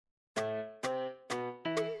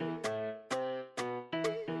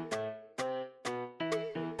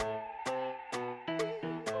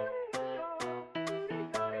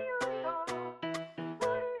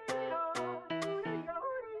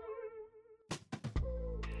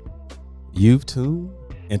You've tuned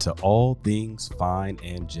into All Things Fine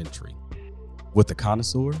and Gentry with the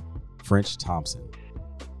connoisseur, French Thompson,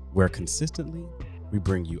 where consistently we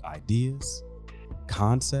bring you ideas,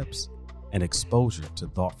 concepts, and exposure to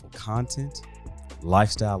thoughtful content,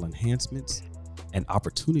 lifestyle enhancements, and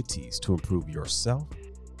opportunities to improve yourself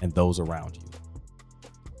and those around you.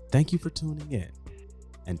 Thank you for tuning in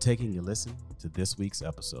and taking a listen to this week's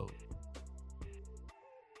episode.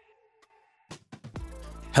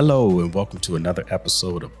 Hello and welcome to another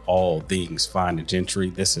episode of All Things Fine and Gentry.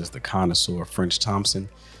 This is the connoisseur, French Thompson.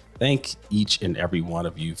 Thank each and every one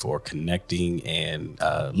of you for connecting and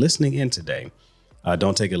listening in today.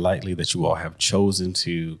 Don't take it lightly that you all have chosen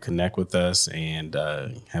to connect with us and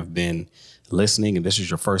have been listening. And this is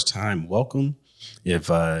your first time, welcome. If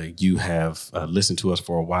you have listened to us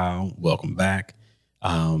for a while, welcome back.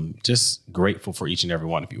 Just grateful for each and every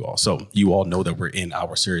one of you all. So you all know that we're in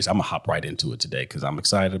our series. I'm gonna hop right into it today because I'm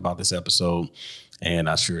excited about this episode and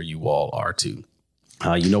I'm sure you all are too.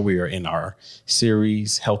 We are in our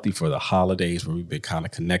series, Healthy for the Holidays, where we've been kind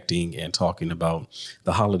of connecting and talking about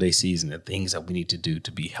the holiday season and things that we need to do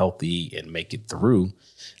to be healthy and make it through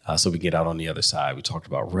so we get out on the other side. We talked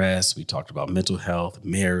about rest. We talked about mental health,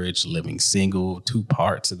 marriage, living single, 2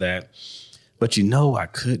 parts of that. But I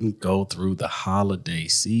couldn't go through the holiday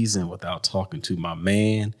season without talking to my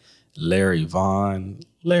man, Larry Vaughn.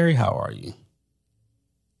 Larry, how are you?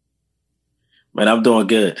 Man, I'm doing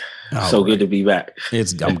good. Good to be back.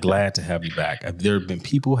 I'm glad to have you back. There have been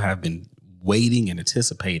people have been waiting and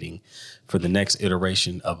anticipating for the next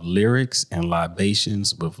iteration of Lyrics and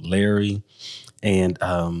Libations with Larry. And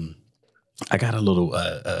I got a little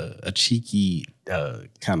a cheeky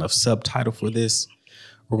kind of subtitle for this.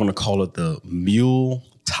 We're going to call it the Mule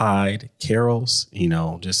Tide Carols,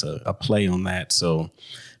 just a play on that. So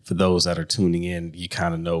for those that are tuning in, you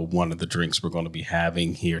kind of know one of the drinks we're going to be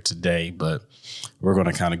having here today, but we're going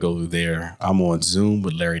to kind of go through there. I'm on Zoom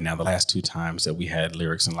with Larry now. The last 2 times that we had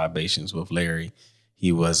Lyrics and Libations with Larry,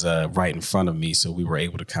 he was right in front of me. So we were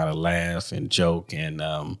able to kind of laugh and joke and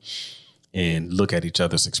look at each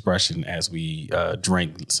other's expression as we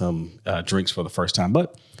drank some drinks for the first time.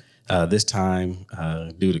 But this time,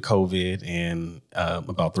 due to COVID and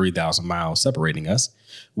about 3,000 miles separating us,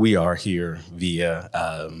 we are here via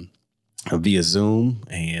Zoom,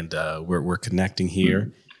 and we're connecting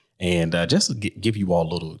here. And just to give you all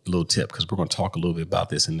a little tip, because we're going to talk a little bit about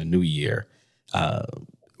this in the new year.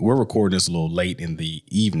 We're recording this a little late in the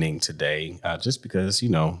evening today, just because,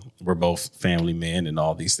 we're both family men and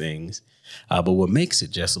all these things. But what makes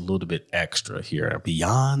it just a little bit extra here,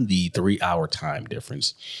 beyond the 3-hour time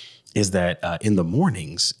difference, is that in the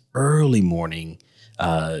mornings, early morning,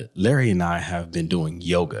 Larry and I have been doing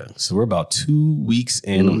yoga. So we're about 2 weeks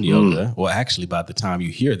in on yoga. Well, actually, by the time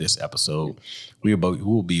you hear this episode,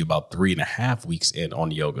 we'll be about 3.5 weeks in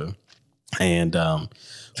on yoga. And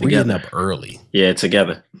we're getting up early. Yeah,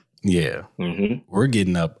 together. Yeah. Mm-hmm. We're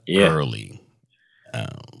getting up early.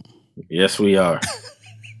 Yes, we are.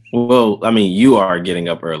 Well, I mean, you are getting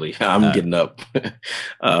up early. I'm getting up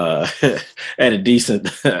at a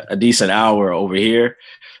decent hour over here.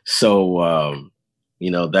 So,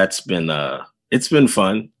 that's been it's been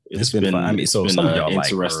fun. It's been fun. I mean, so some of y'all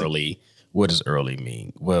like early. What does early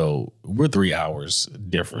mean? Well, we're 3 hours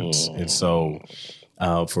difference, and so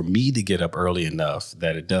for me to get up early enough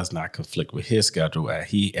that it does not conflict with his schedule, as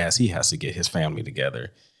he has to get his family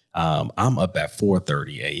together. I'm up at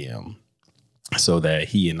 4:30 a.m. so that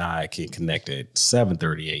he and I can connect at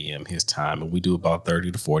 7:30 a.m. his time. And we do about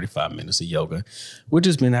 30 to 45 minutes of yoga, which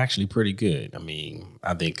has been actually pretty good. I mean,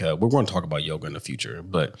 I think we're going to talk about yoga in the future,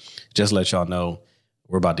 but just let y'all know,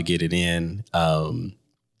 we're about to get it in.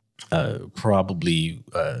 Probably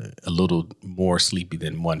a little more sleepy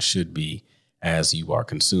than one should be as you are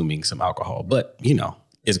consuming some alcohol. But,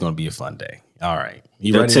 it's going to be a fun day. All right.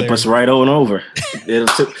 They'll tip us right on over. Head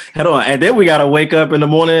on. And then we got to wake up in the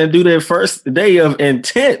morning and do their first day of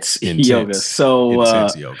intense yoga. So,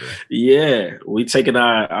 intense yoga. Yeah, we taking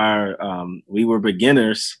we were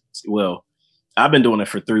beginners. Well, I've been doing it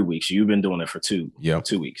for 3 weeks. You've been doing it for 2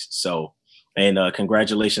 weeks. So, and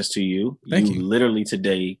congratulations to you. Thank you. Literally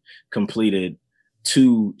today completed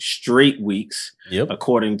 2 straight weeks,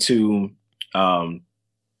 according to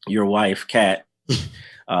your wife, Kat.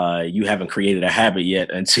 You haven't created a habit yet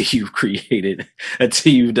until you've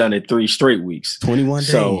done it 3 straight weeks. 21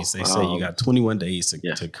 days. They say you got 21 days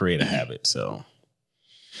to create a habit. So,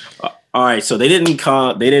 all right. So they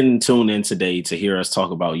didn't tune in today to hear us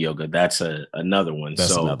talk about yoga. That's another one.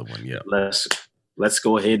 Yeah. Let's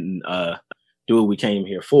go ahead and do what we came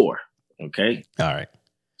here for. Okay. All right.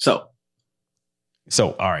 So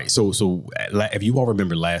So, all right. So if you all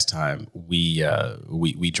remember last time we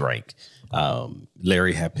drank,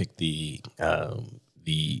 Larry had picked the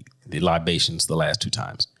libations the last 2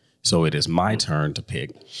 times. So it is my turn to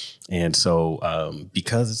pick. And so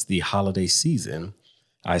because it's the holiday season,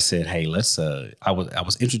 I said, hey, let's I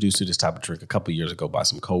was introduced to this type of drink a couple of years ago by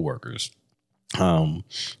some coworkers.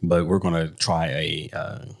 But we're going to try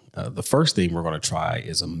the first thing we're going to try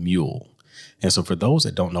is a mule. And so for those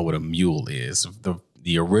that don't know what a mule is,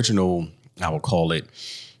 the original, I will call it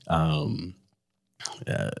the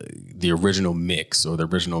original mix or the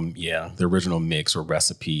original mix or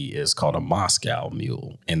recipe is called a Moscow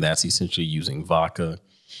Mule. And that's essentially using vodka,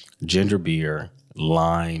 ginger beer,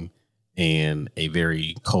 lime, and a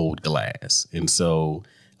very cold glass. And so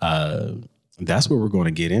that's what we're going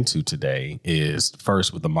to get into today is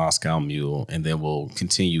first with the Moscow Mule, and then we'll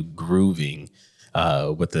continue grooving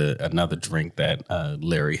with another drink that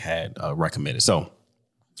Larry had recommended. So,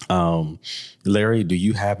 Larry, do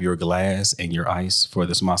you have your glass and your ice for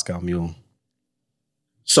this Moscow Mule?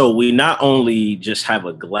 So we not only just have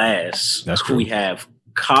a glass, that's true. We have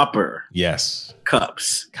copper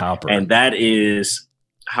cups. Copper. And that is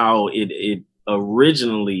how it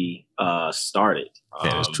originally started.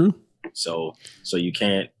 That is true. So you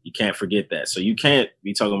can't forget that. So you can't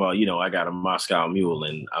be talking about, I got a Moscow Mule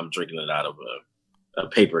and I'm drinking it out of a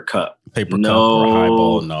paper cup. Cup or a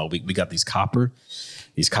highball. No, we got these copper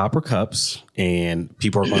cups, and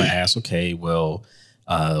people are going to ask, okay, well,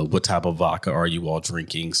 what type of vodka are you all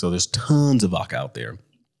drinking? So there's tons of vodka out there,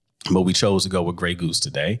 but we chose to go with Grey Goose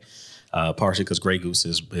today, partially because Grey Goose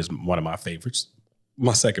is one of my favorites.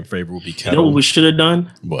 My second favorite would be Kettle. You know what we should have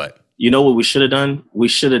done? What? You know what we should have done? We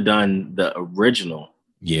should have done the original.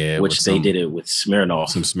 Yeah, which they did it with Smirnoff.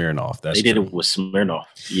 Some Smirnoff. That's they did it with Smirnoff.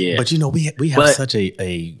 Yeah, but we have such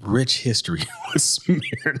a rich history with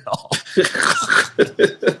Smirnoff.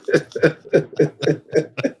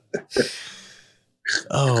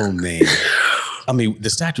 Oh man, I mean the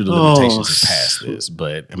statute of limitations is past this,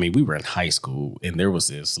 but I mean we were in high school and there was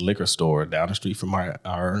this liquor store down the street from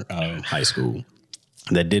our high school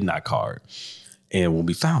that did not card. And when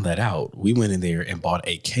we found that out, we went in there and bought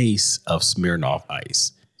a case of Smirnoff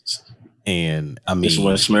Ice. And I mean, this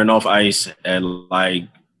was Smirnoff Ice and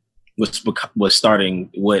was starting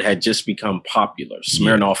what had just become popular.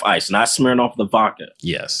 Smirnoff Ice, not Smirnoff the vodka.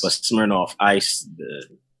 Yes, but Smirnoff Ice, the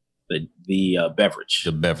beverage.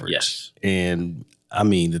 The beverage. Yes. And I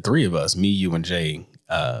mean, the three of us, me, you, and Jay,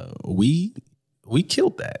 we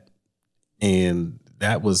killed that, and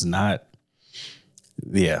that was not.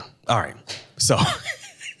 Yeah. All right. So,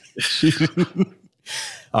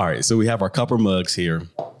 all right. So we have our copper mugs here.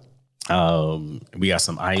 We got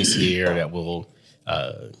some ice here that will,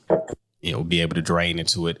 be able to drain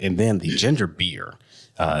into it. And then the ginger beer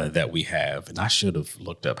that we have. And I should have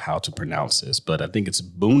looked up how to pronounce this, but I think it's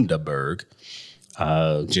Bundaberg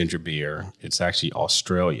ginger beer. It's actually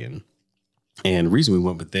Australian. And the reason we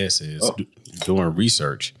went with this is doing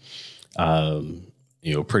research.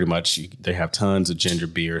 Pretty much they have tons of ginger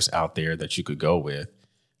beers out there that you could go with.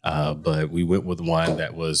 But we went with one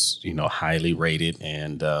that was, highly rated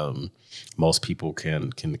and most people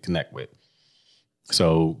can connect with.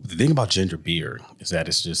 So the thing about ginger beer is that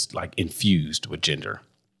it's just like infused with ginger.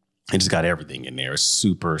 It just got everything in there. It's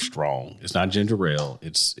super strong. It's not ginger ale.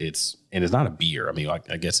 It's not a beer. I mean,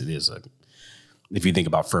 I guess it is if you think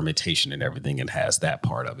about fermentation and everything, it has that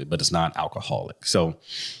part of it, but it's not alcoholic. So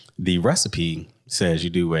the recipe says you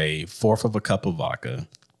do 1/4 of a cup of vodka,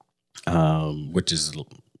 which is,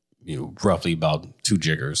 roughly about 2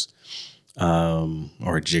 jiggers,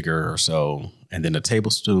 or a jigger or so. And then a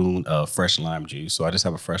tablespoon of fresh lime juice. So I just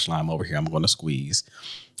have a fresh lime over here. I'm going to squeeze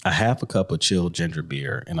 1/2 cup of chilled ginger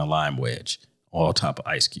beer and a lime wedge on top of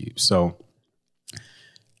ice cubes. So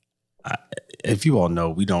if you all know,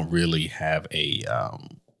 we don't really have we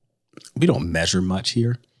don't measure much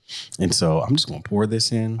here. And so I'm just going to pour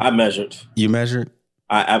this in. I measured. You measured?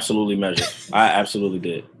 I absolutely measured. I absolutely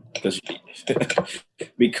did.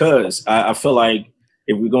 Because I feel like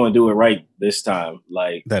if we're going to do it right this time,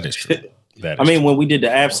 like that is true. When we did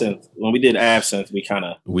absinthe, we kind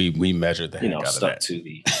of we measured the heck out stuck of that. To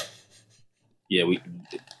the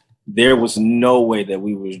there was no way that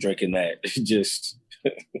we was drinking that. Just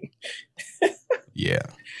yeah.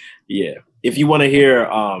 If you want to hear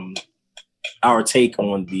our take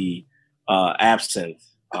on the absinthe,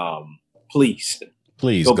 please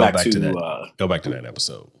go back to that. Go back to that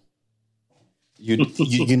episode.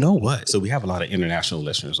 You know what? So we have a lot of international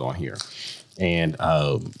listeners on here, and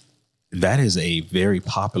that is a very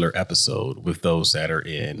popular episode with those that are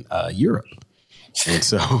in Europe. And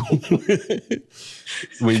so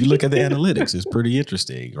when you look at the analytics, it's pretty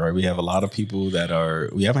interesting, right? We have a lot of people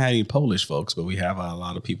we haven't had any Polish folks, but we have a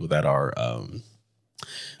lot of people that are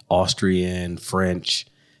Austrian, French.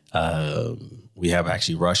 We have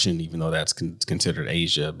actually Russian, even though that's considered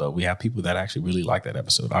Asia, but we have people that actually really like that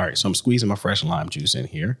episode. All right, so I'm squeezing my fresh lime juice in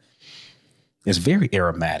here. It's very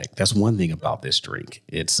aromatic. That's one thing about this drink.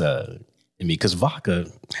 It's because vodka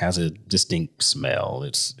has a distinct smell.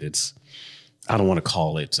 It's I don't want to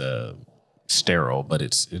call it sterile, but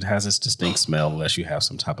it has this distinct smell unless you have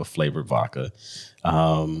some type of flavored vodka.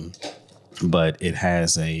 But it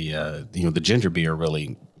has the ginger beer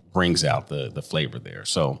really brings out the flavor there.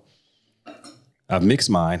 So I've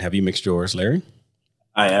mixed mine. Have you mixed yours, Larry?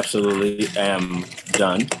 I absolutely am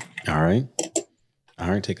done. All right.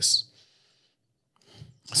 Take a.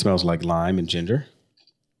 Smells like lime and ginger.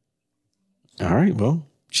 All right. Well,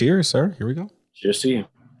 cheers, sir. Here we go. Cheers to you.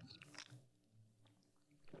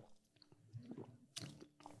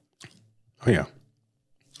 Oh yeah,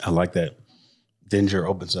 I like that. Ginger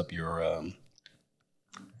opens up your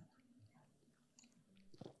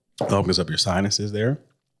sinuses there.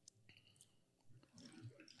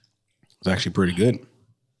 It's actually pretty good.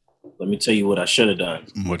 Let me tell you what I should have done.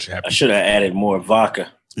 What happened? I should have added more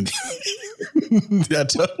vodka.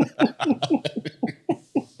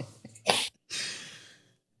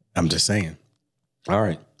 I'm just saying. All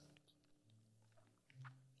right.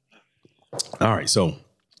 So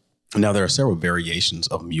now there are several variations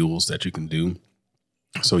of mules that you can do.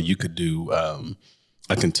 So you could do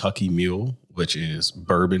a Kentucky mule, which is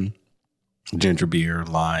bourbon, ginger beer,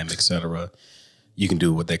 lime, etc. You can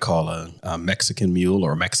do what they call a Mexican mule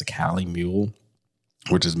or a Mexicali mule,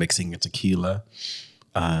 which is mixing a tequila.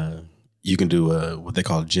 You can do what they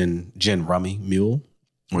call gin rummy mule,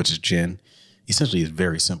 which is gin. Essentially, it's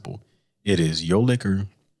very simple. It is your liquor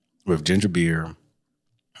with ginger beer,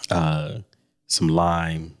 some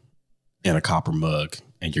lime, and a copper mug,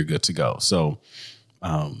 and you're good to go. So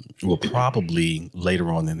we'll probably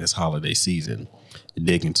later on in this holiday season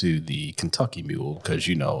dig into the Kentucky mule because,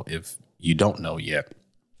 if you don't know yet,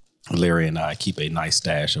 Larry and I keep a nice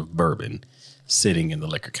stash of bourbon sitting in the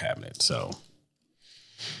liquor cabinet. So,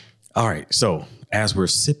 all right. So as we're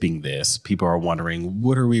sipping this, people are wondering,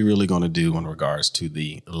 what are we really going to do in regards to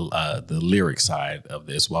the lyric side of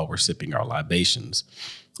this while we're sipping our libations?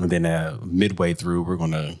 And then midway through, we're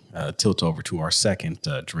going to tilt over to our second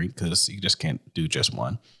drink because you just can't do just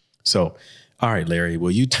one. So, all right, Larry,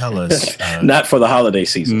 will you tell us? Not for the holiday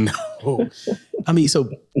season. No. So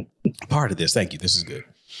part of this, thank you. This is good.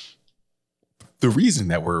 The reason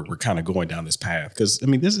that we're kind of going down this path, because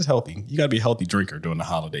this is healthy. You got to be a healthy drinker during the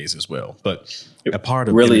holidays as well. But a part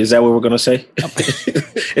of is that what we're going to say?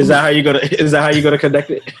 Is that how you're going to connect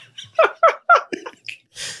it?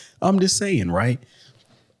 I'm just saying, right?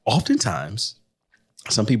 Oftentimes,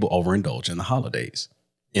 some people overindulge in the holidays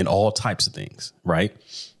in all types of things, right?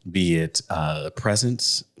 Be it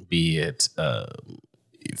presents, be it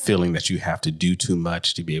feeling that you have to do too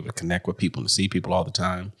much to be able to connect with people and see people all the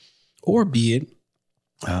time, or be it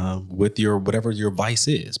with whatever your vice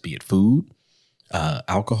is, be it food,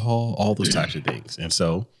 alcohol, all those types of things. And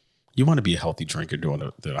so you want to be a healthy drinker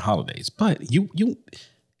during the holidays, but you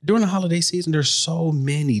during the holiday season, there's so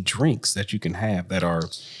many drinks that you can have that are,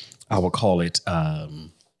 I would call it, that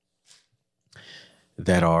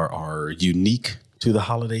are unique to the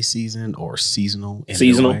holiday season or seasonal.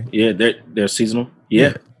 Seasonal, yeah, they're seasonal,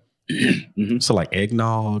 yeah. Mm-hmm. So like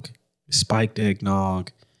eggnog, spiked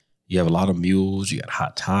eggnog. You have a lot of mules. You got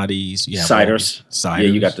hot toddies. You have ciders. Ciders. Yeah,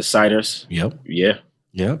 you got the ciders. Yep. Yeah.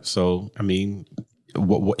 Yep. So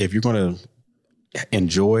what if you're going to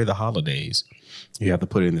enjoy the holidays, you have to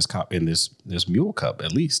put it in this cup, in this mule cup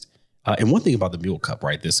at least. And one thing about the mule cup,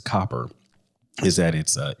 right? This copper is that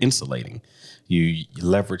it's insulating. You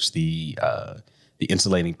leverage the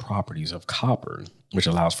insulating properties of copper, which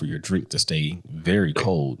allows for your drink to stay very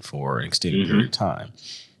cold for an extended period of time.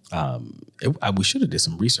 We should have did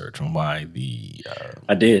some research on why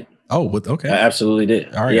I did. Oh, okay. I absolutely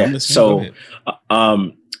did. All right. Yeah.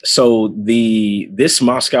 So this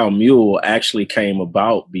Moscow Mule actually came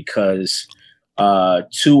about because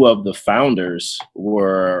two of the founders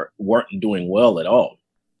weren't doing well at all.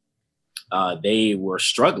 They were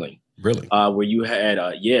struggling. Really? Where you had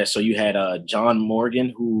so you had John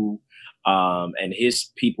Morgan who and his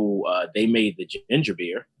people they made the ginger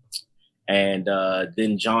beer. And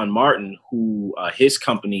then John Martin, who his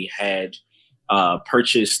company had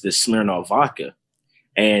purchased the Smirnoff vodka.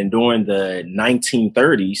 And during the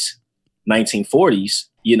 1930s, 1940s,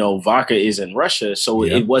 vodka is in Russia. So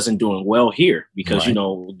it wasn't doing well here because,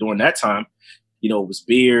 during that time, it was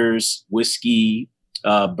beers, whiskey,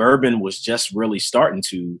 bourbon was just really starting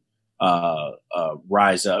to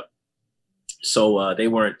rise up. So they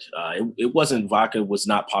weren't. It wasn't vodka was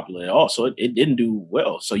not popular at all. So it didn't do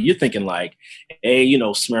well. So you're thinking like,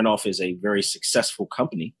 Smirnoff is a very successful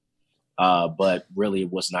company, but really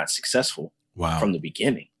it was not successful from the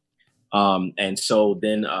beginning. And so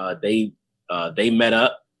then they met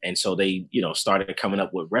up, and so they started coming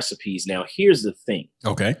up with recipes. Now here's the thing.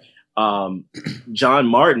 Okay. John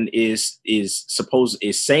Martin is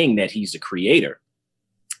saying that he's the creator.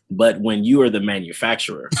 But when you are the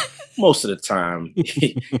manufacturer, most of the time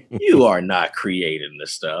you are not creating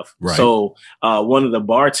this stuff. Right. So one of the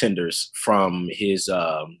bartenders from his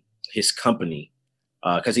company,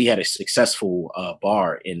 because he had a successful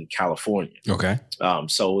bar in California. Okay.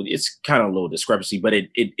 So it's kind of a little discrepancy, but it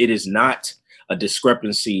is not a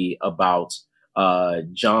discrepancy about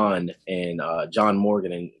John and John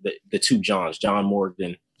Morgan and the two Johns, John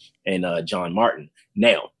Morgan and John Martin.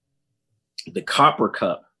 Now, the Copper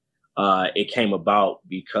Cup. It came about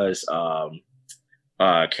because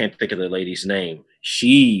I can't think of the lady's name.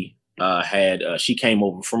 She she came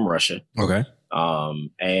over from Russia. Okay.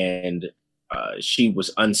 And she was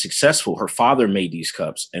unsuccessful. Her father made these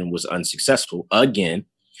cups and was unsuccessful again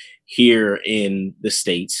here in the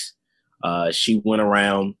States. She went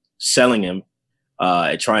around selling them,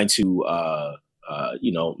 trying to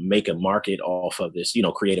make a market off of this,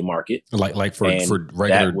 create a market. Like for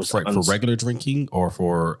regular drinking or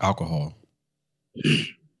for alcohol?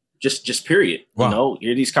 Just period. Wow.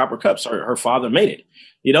 Here are these copper cups. Her father made it.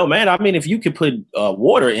 Man, I mean, if you could put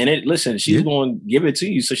water in it, listen, she's going to give it to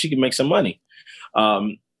you so she can make some money.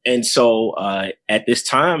 And so at this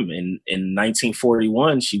time in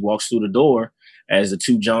 1941, she walks through the door as the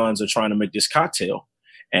two Johns are trying to make this cocktail.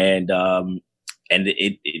 And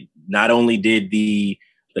it not only did the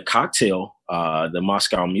cocktail, the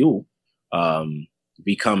Moscow Mule,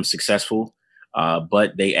 become successful,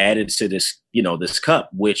 but they added to this, this cup,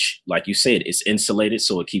 which, like you said, is insulated,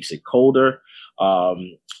 so it keeps it colder.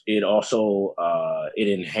 It also it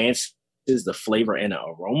enhances the flavor and the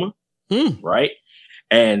aroma, right?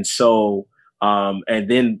 And so and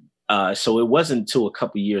then so it wasn't until a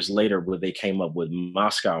couple years later where they came up with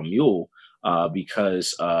Moscow Mule,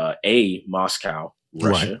 because Moscow,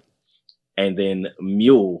 Russia, right. And then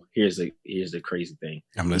Mule. Here's the crazy thing,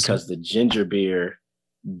 because the ginger beer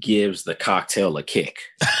gives the cocktail a kick.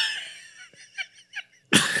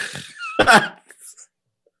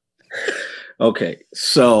 Okay,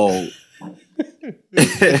 so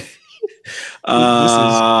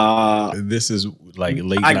this is like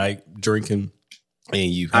late night drinking,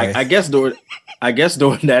 and I guess during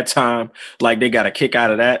that time, like, they got a kick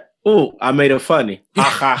out of that. Oh, I made it funny. Ha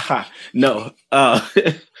ha ha. No,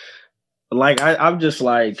 like I'm just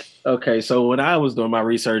like, okay. So when I was doing my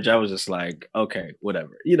research, I was just like, okay,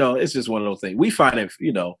 whatever. It's just one of those things. We find it,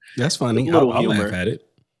 that's funny. I'll laugh at it.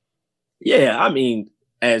 Yeah, I mean,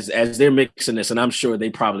 as they're mixing this, and I'm sure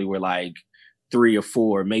they probably were like 3 or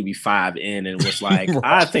 4, maybe 5 in, and was like, right.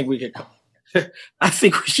 I think we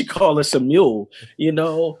should call this a mule.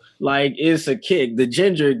 Like, it's a kick. The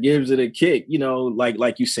ginger gives it a kick.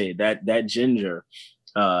 Like you said, that ginger,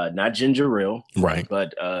 not ginger ale, right?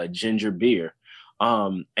 But ginger beer.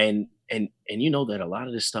 And that a lot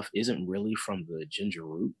of this stuff isn't really from the ginger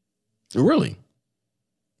root. Really?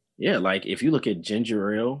 Yeah, like if you look at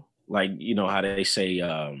ginger ale. Like, how they say,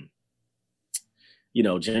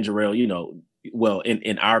 ginger ale, well,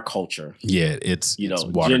 in our culture. Yeah, it's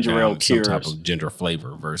ginger ale cures some type of ginger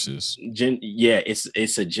flavor versus.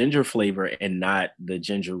 It's a ginger flavor and not the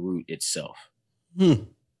ginger root itself.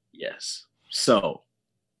 Yes. So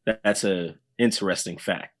that's a interesting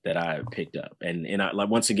fact that I picked up. And like,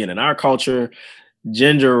 once again, in our culture,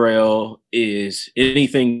 ginger ale is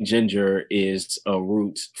anything ginger is a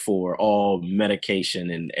root for all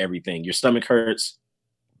medication and everything. Your stomach hurts,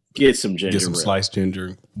 get some ginger. Get some sliced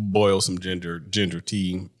ginger, boil some ginger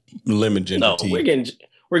tea, lemon ginger tea.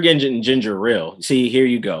 We're getting ginger ale. See, here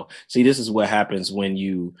you go. See, this is what happens when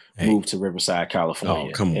you move to Riverside,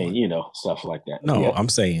 California. Oh, come on. And, stuff like that. No, yeah. I'm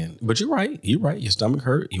saying, but you're right. Your stomach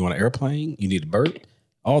hurt. You want an airplane. You need a burp.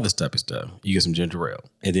 All this type of stuff. You get some ginger ale.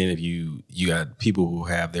 And then if you got people who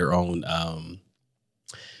have their own,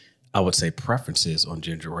 I would say, preferences on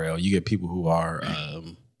ginger ale. You get people who are,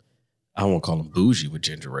 I won't call them bougie with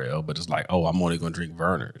ginger ale, but it's like, oh, I'm only going to drink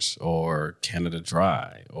Vernors or Canada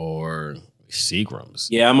Dry or Seagram's.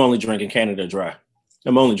 Yeah, I'm only drinking Canada Dry.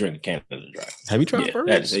 Have you tried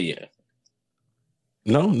Vernors? Yeah.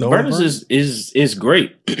 No. Vernors is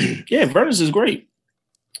great. Yeah, Vernors is great.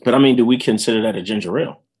 But I mean, do we consider that a ginger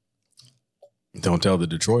ale? Don't tell the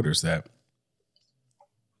Detroiters that.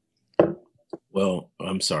 Well,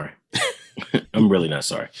 I'm sorry. I'm really not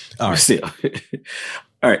sorry. All right. Still.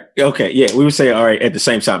 All right. Okay. Yeah, we were saying all right at the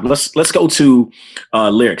same time. Let's go to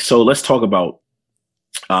lyrics. So let's talk about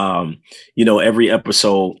every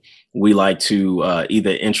episode we like to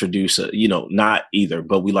either introduce not either,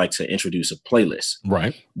 but we like to introduce a playlist.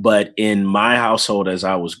 Right. But in my household as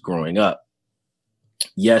I was growing up,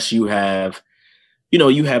 yes, you have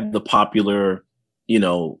the popular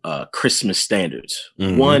Christmas standards.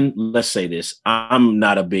 Mhm. One, let's say this. I'm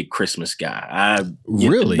not a big Christmas guy.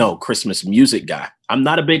 Really? No, Christmas music guy. I'm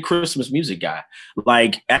not a big Christmas music guy.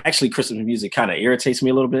 Like, actually, Christmas music kind of irritates me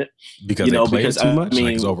a little bit. Because they play it too much?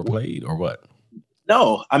 Like it's overplayed or what?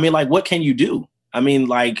 No, I mean, like, what can you do? I mean,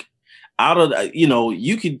 like, out of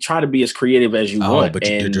you could try to be as creative as you want, but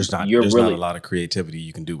and there's not a lot of creativity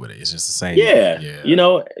you can do with it. It's just the same. Yeah.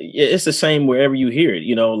 It's the same wherever you hear it.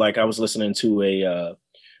 Like I was listening to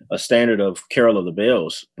a standard of Carol of the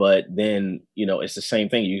Bells, but then it's the same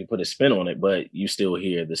thing. You can put a spin on it, but you still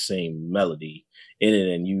hear the same melody in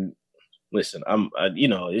it, and you listen.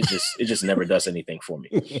 It just never does anything for me.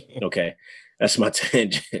 Okay, that's my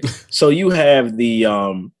tangent. So you have the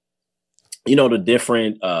the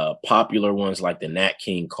different popular ones like the Nat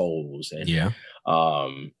King Coles and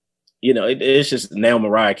it's just now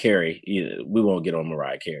Mariah Carey. We won't get on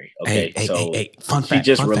Mariah Carey. Okay. Hey, fun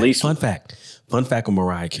fact. Fun fact on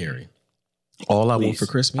Mariah Carey. All I Want for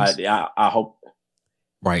Christmas. I hope.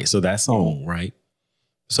 Right. So that song, right?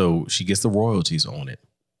 So she gets the royalties on it.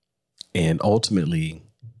 And ultimately,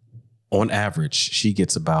 on average, she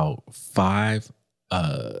gets about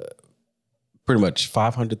pretty much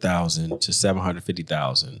 500,000 to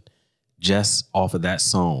 750,000 just off of that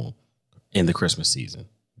song in the Christmas season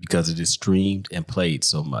because it is streamed and played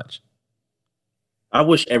so much. I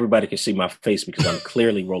wish everybody could see my face because I'm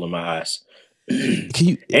clearly rolling my eyes.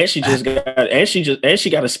 She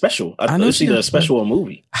got a special. I know she did a special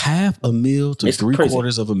movie. $500,000 to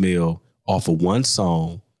 $750,000 of a meal off of one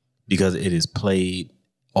song because it is played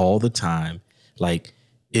all the time. Like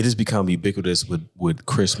it has become ubiquitous with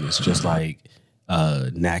Christmas, just like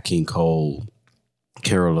Nat King Cole,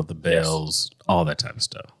 Carol of the Bells, all that type of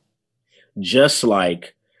stuff. Just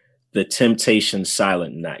like the Temptations'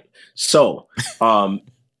 Silent Night. So,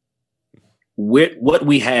 with what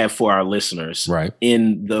we have for our listeners, right,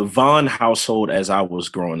 in the Vaughn household as I was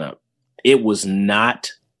growing up, it was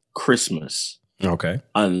not Christmas, okay,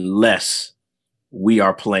 unless we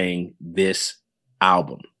are playing this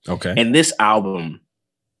album. Okay, and this album,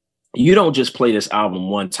 you don't just play this album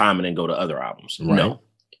one time and then go to other albums. Right. No,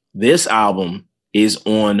 this album is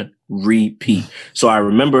on repeat. So I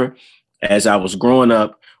remember as I was growing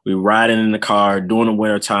up, we were riding in the car during the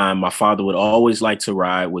winter time. My father would always like to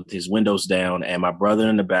ride with his windows down and my brother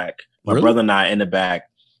in the back, brother and I in the back,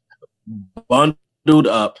 bundled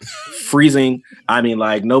up, freezing. I mean,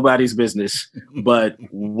 like nobody's business. But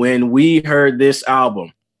when we heard this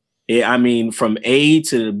album, from A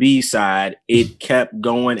to the B side, it kept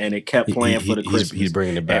going and it kept playing for the Christmas. He's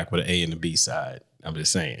bringing it back with an A and the B side. I'm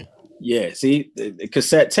just saying. Yeah, see, the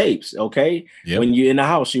cassette tapes, okay? Yep. When you're in the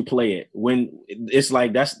house, you play it. When it's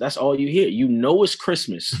like that's all you hear. You know it's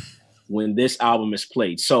Christmas when this album is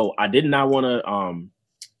played. So I did not want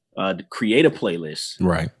to create a playlist.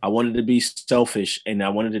 Right. I wanted to be selfish and I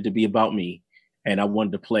wanted it to be about me. And I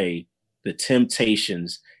wanted to play the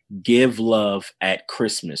Temptations' Give Love at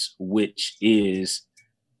Christmas, which is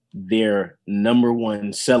their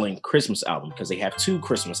 #1 selling Christmas album because they have 2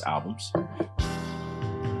 Christmas albums.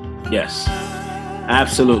 Yes,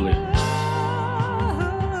 absolutely.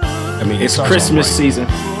 I mean, it's Christmas season.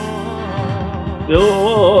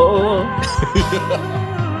 Oh.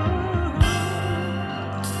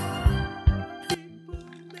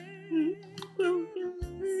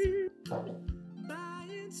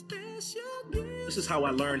 This is how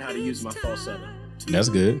I learned how to use my falsetto. That's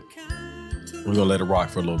good. We're gonna let it rock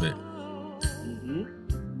for a little bit.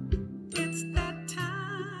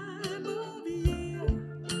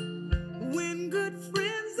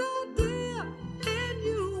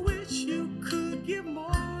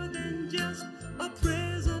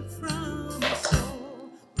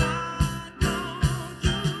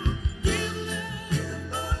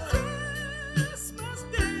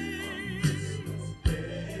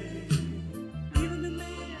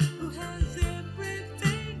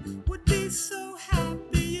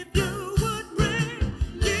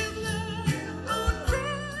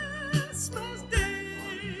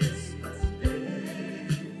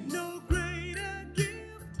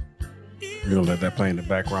 We're gonna let that play in the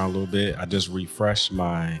background a little bit. I just refreshed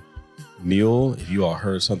my meal. If you all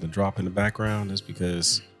heard something drop in the background, it's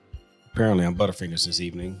because apparently I'm Butterfingers this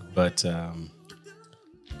evening. But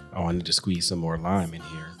Oh, I need to squeeze some more lime in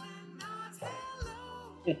here.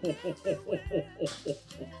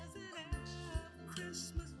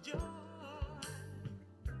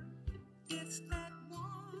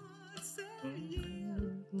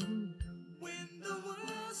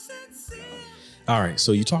 All right,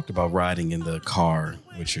 so you talked about riding in the car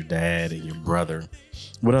with your dad and your brother.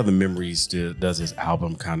 What other memories does this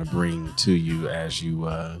album kind of bring to you as you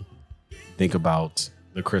think about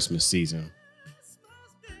the Christmas season?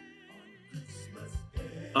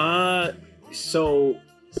 So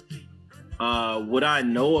what I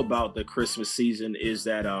know about the Christmas season is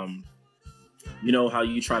that you know how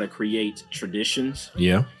you try to create traditions.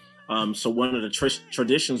 Yeah. So one of the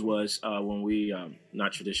traditions was when we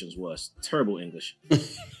not traditions was terrible English.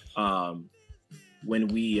 When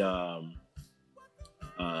we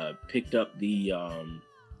picked up the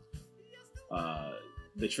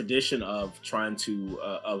tradition of trying to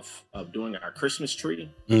of doing our Christmas tree.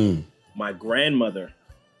 My grandmother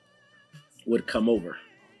would come over.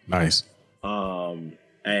 Nice. And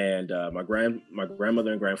my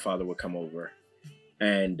grandmother and grandfather would come over,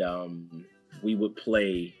 and we would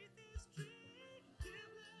play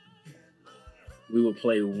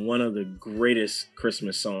one of the greatest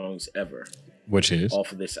Christmas songs ever. Which is?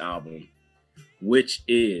 Off of this album. Which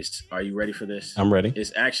is, are you ready for this? I'm ready.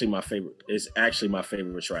 It's actually my favorite. It's actually my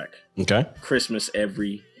favorite track. Okay. Christmas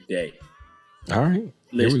Every Day. All right.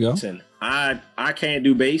 Here we go. Listen, I can't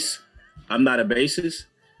do bass. I'm not a bassist,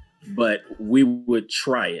 but we would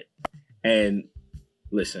try it. And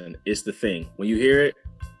listen, it's the thing. When you hear it.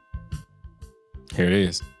 Here it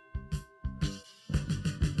is.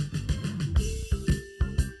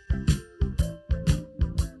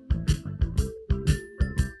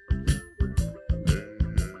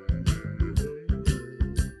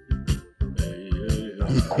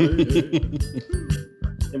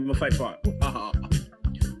 In my fight part. Now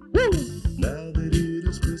that it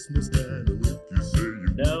is Christmas time, and if you say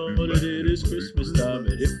you and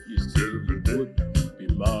if you say it would be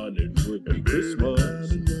mine, it would be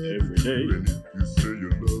Christmas every day. And if you say you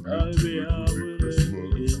love me, it would be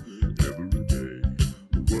Christmas every day.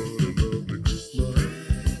 What a lovely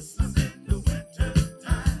Christmas.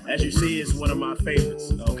 As you see, it's one of my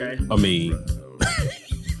favorites. Okay. I mean,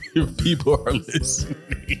 people are listening.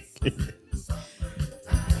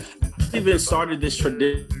 Even started this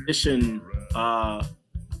tradition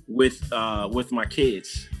with my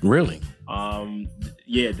kids. Really?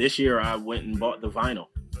 Yeah, this year I went and bought the vinyl.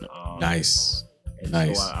 Nice. And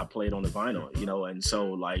Nice. so I played on the vinyl, you know, and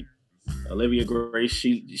so like Olivia Grace,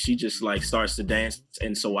 she just like starts to dance,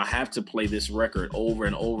 and so I have to play this record over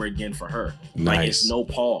and over again for her. Nice. Like it's no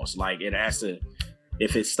pause. Like it has to.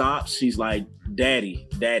 If it stops, she's like, "Daddy,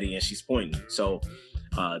 Daddy," and she's pointing. So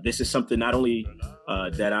this is something not only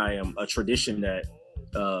that I am a tradition that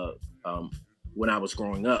when I was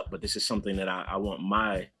growing up, but this is something that I want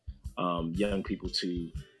my young people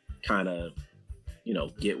to kind of, you know,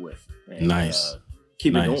 get with. And, Nice.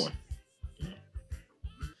 Keep Nice. it going.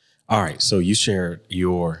 All right. So you shared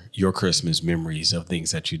your Christmas memories of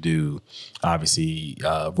things that you do. Obviously,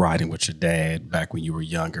 riding with your dad back when you were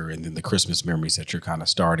younger, and then the Christmas memories that you're kind of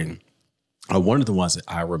starting. One of the ones that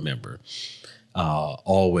I remember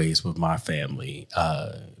always with my family,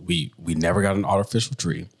 we never got an artificial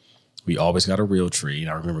tree. We always got a real tree. And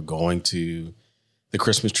I remember going to the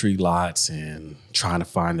Christmas tree lots and trying to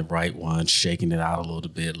find the right one, shaking it out a little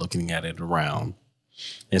bit, looking at it around.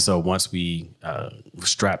 And so once we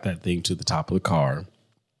strapped that thing to the top of the car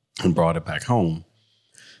and brought it back home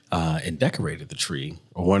and decorated the tree,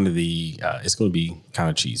 one of the, it's going to be kind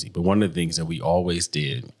of cheesy, but one of the things that we always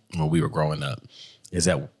did when we were growing up is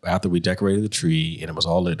that after we decorated the tree and it was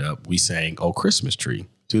all lit up, we sang, "Oh, Christmas Tree"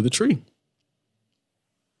 to the tree.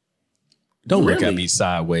 Don't look at Really? me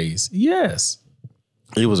sideways. Yes.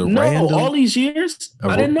 It was a random. All these years,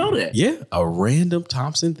 I didn't know that. Yeah, a random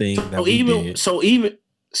Thompson thing that So we even did.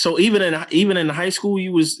 even in high school,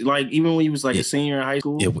 you was like, even when you was like a senior in high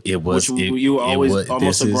school, It was. which you were always was-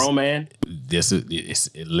 almost this a is- grown man. This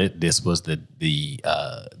was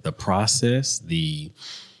the process. The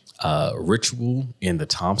ritual in the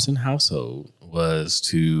Thompson household was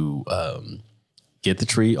to get the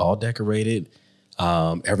tree all decorated.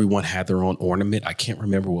 Everyone had their own ornament. I can't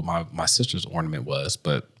remember what my sister's ornament was,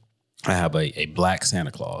 but I have a black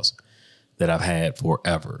Santa Claus that I've had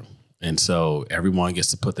forever. And so everyone gets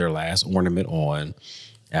to put their last ornament on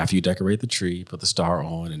after you decorate the tree, put the star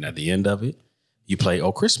on, and at the end of it, you play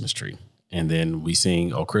 "Oh Christmas Tree." And then we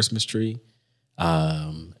sing "Oh Christmas Tree."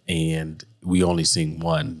 And we only sing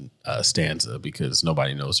one stanza because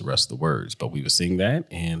nobody knows the rest of the words, but we would sing that,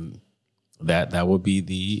 and that would be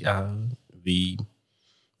the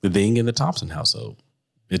the thing in the Thompson household.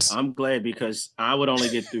 I'm glad because I would only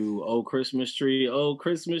get through "Oh Christmas Tree, Oh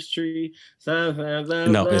Christmas Tree."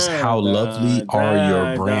 No, it's how lovely are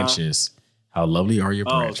your branches. How lovely are your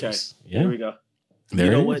branches. Okay. Here we go. There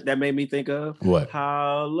you know it what is. that made me think of? What?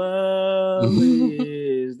 How lovely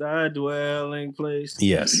is thy dwelling place.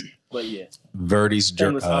 Yes. But yeah. Verdi's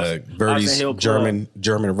German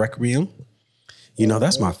Requiem. You know,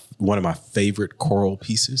 that's one of my favorite choral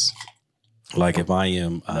pieces. Like if I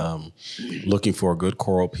am looking for a good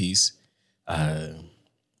choral piece,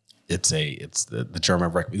 it's the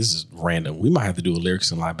German Requiem. This is random. We might have to do a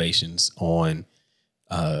lyrics and libations on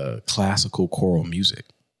classical choral music.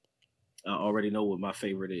 I already know what my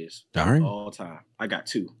favorite is. All right. All time. I got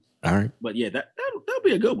 2. All right. But yeah, that'll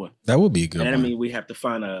be a good one. That would be a good one. And I mean, we have to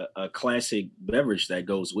find a classic beverage that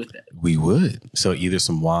goes with that. We would. So either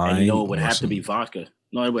some wine. And it would have to be vodka.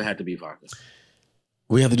 No, it would have to be vodka.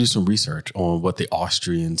 We have to do some research on what the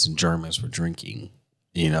Austrians and Germans were drinking,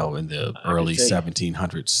 in the early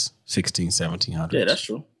 1700s, 1700s. Yeah, that's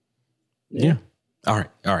true. Yeah. All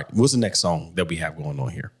right. What's the next song that we have going on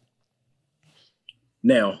here?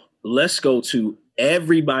 Now, let's go to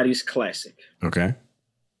everybody's classic. Okay.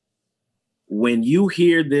 When you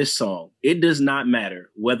hear this song, it does not matter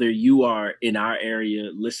whether you are in our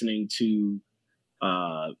area listening to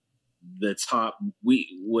the top,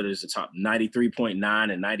 what is the top?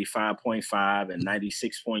 93.9 and 95.5 and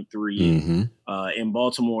 96.3. Mm-hmm. In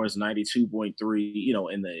Baltimore is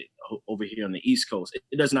 92.3, over here on the East Coast.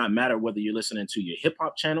 It does not matter whether you're listening to your hip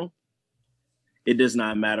hop channel. It does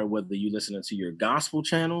not matter whether you're listening to your gospel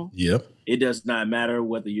channel. Yep. It does not matter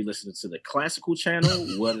whether you're listening to the classical channel,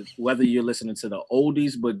 whether you're listening to the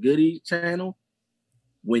oldies but goodies channel.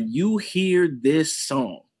 When you hear this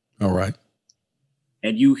song, all right,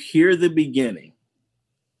 and you hear the beginning,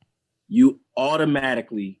 you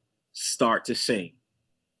automatically start to sing.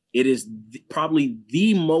 It is probably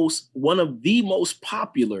one of the most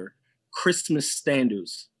popular Christmas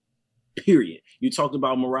standards, period. You talked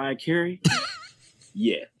about Mariah Carey?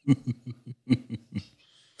 Yeah.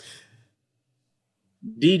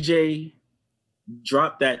 DJ,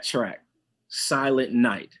 drop that track, Silent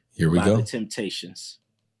Night. Here we by go. The Temptations.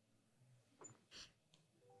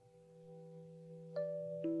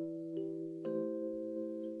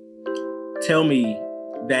 Tell me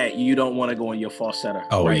that you don't want to go in your falsetto.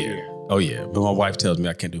 Oh, right yeah. Here. Oh, yeah. But my wife tells me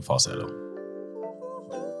I can't do falsetto.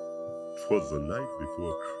 'Twas the night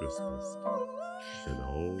before Christmas, and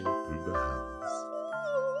all through the house,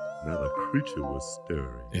 not a creature was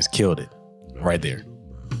stirring. It's killed it. Not Right a there. little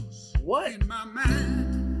mouse. What?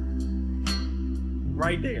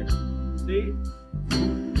 Right there. See?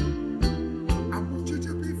 I want you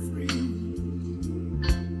to be free.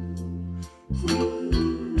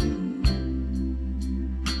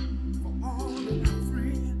 For all of my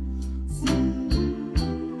friends.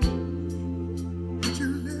 Would you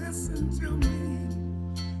listen to me?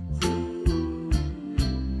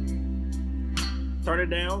 Turn it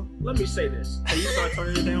down. Let me say this. Can you start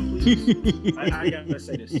turning it down, please? I gotta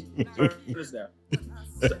say this. Turn this down.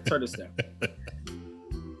 Turn this down.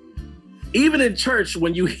 Even in church,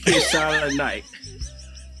 when you hear Silent Night,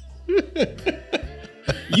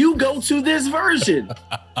 you go to this version.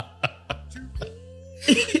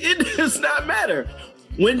 It does not matter.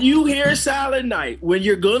 When you hear Silent Night, when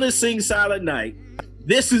you're gonna sing Silent Night,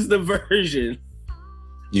 this is the version.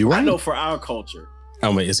 You right? I know for our culture.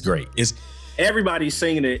 I mean, it's great. It's everybody's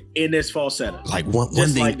singing it in this falsetto. like one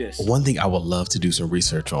Just thing. like this. One thing I would love to do some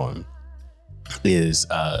research on is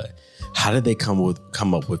how did they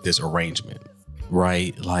come up with this arrangement,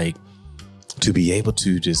 right? Like to be able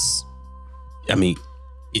to just, I mean,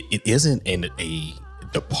 it isn't a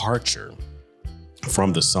departure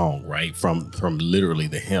from the song, right? From literally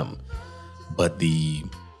the hymn, but the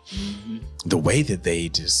way that they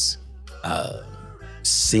just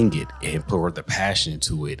sing it and pour the passion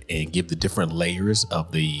into it and give the different layers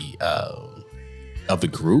of the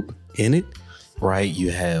group in it, right?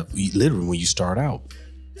 You literally, when you start out,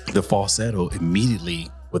 the falsetto immediately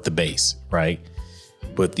with the bass, right?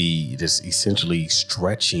 But just essentially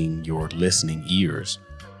stretching your listening ears.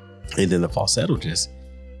 And then the falsetto just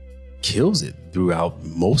kills it throughout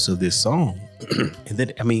most of this song. And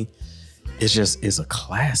then, I mean, it's a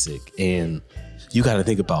classic. And you got to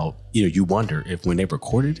think about, you wonder if when they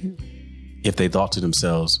recorded it, if they thought to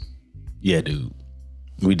themselves, yeah, dude,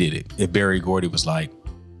 we did it. If Berry Gordy was like,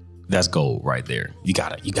 that's gold right there. You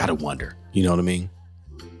gotta wonder, you know what I mean?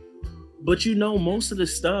 But most of the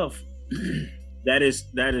stuff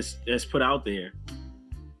that's put out there,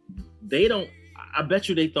 I bet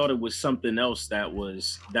you they thought it was something else that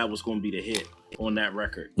was going to be the hit on that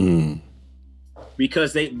record.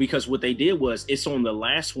 because what they did was it's on the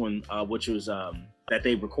last one, which was that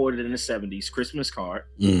they recorded in the 70s, Christmas Card.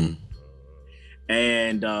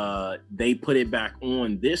 And they put it back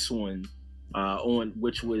on this one, on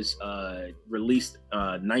which was released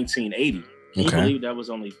 1980. Can you believe that was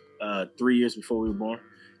only 3 years before we were born?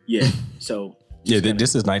 Yeah. So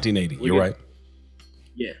this is 1980. You're right.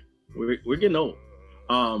 Yeah, we're getting old.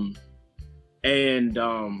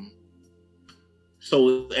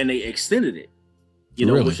 So they extended it,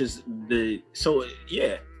 Really? which is so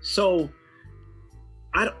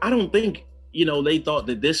I don't think they thought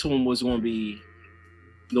that this one was going to be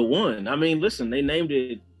the one. I mean, listen, they named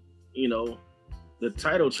it, the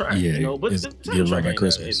title track, but the title track ain't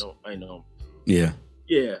Christmas. I know. Yeah.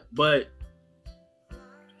 Yeah, but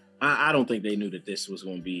I don't think they knew that this was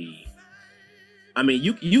going to be. I mean,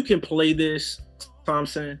 you can play this,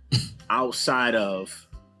 Thompson, outside of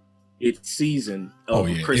its season of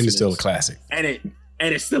Christmas, and it's still a classic. And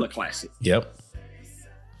it's still a classic. Yep.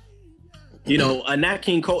 A Nat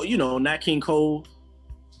King Cole. Nat King Cole.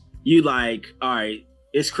 You like, all right,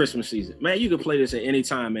 it's Christmas season, man. You can play this at any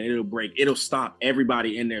time and it'll stop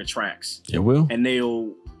everybody in their tracks. It will, and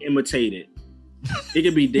they'll imitate it. It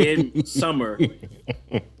could be dead summer,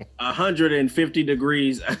 150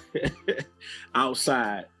 degrees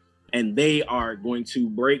outside, and they are going to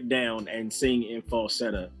break down and sing in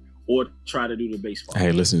falsetto or try to do the bass part.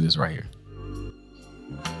 Hey, listen to this right here.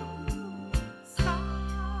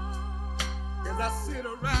 As I sit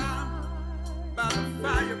around by the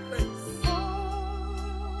fireplace,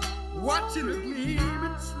 watching the gleaming tree.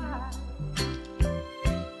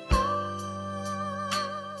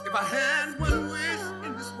 If I had one wish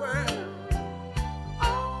in this world,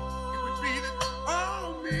 it would be that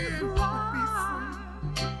all men would be free.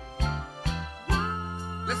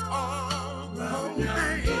 Let's all go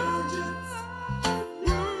hands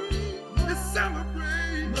to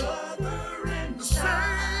celebrate the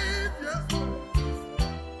Savior's birth.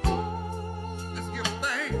 Let's give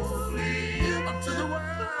thanks unto the world.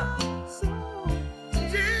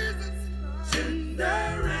 Jesus,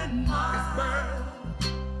 tender and mild.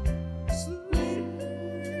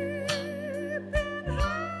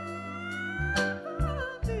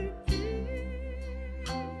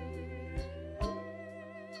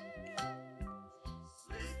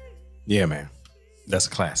 Yeah, man. That's a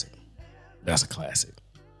classic. That's a classic.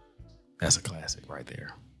 That's a classic right there.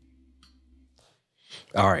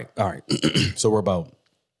 All right. So we're about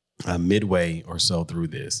midway or so through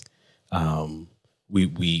this.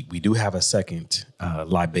 We do have a second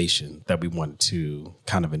libation that we wanted to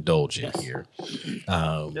kind of indulge in here.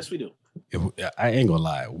 Yes, we do. I ain't gonna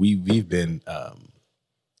lie. We've been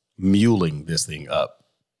muling this thing up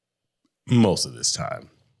most of this time,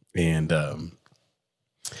 and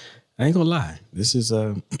I ain't gonna lie. This is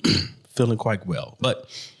feeling quite well, but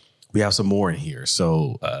we have some more in here.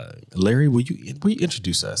 So, Larry, will you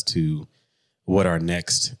introduce us to what our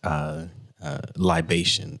next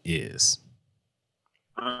libation is?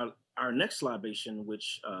 Our next libation,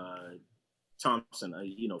 which Thompson,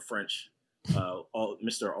 French,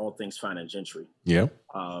 Mr. All Things Fine and Gentry. Yeah.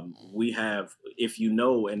 We have, if you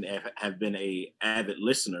know and have been a avid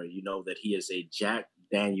listener, you know that he is a Jack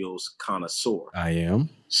Daniels connoisseur. I am.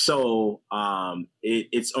 So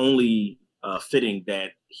it's only fitting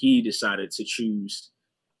that he decided to choose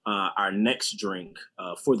our next drink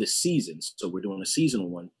for the season. So we're doing a seasonal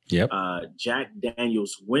one. Yep. Jack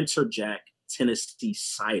Daniels Winter Jack Tennessee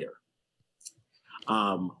Cider,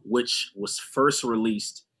 which was first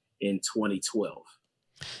released in 2012.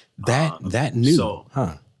 That new, so,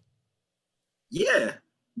 huh? Yeah,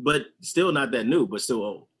 but still not that new, but still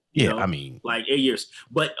old. Yeah, I mean, like 8 years.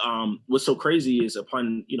 But what's so crazy is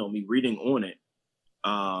upon me reading on it,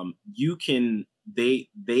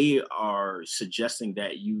 they are suggesting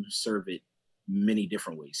that you serve it many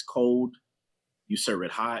different ways. Cold, you serve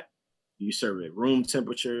it hot, you serve it room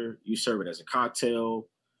temperature, you serve it as a cocktail,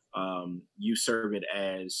 you serve it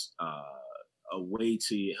as a way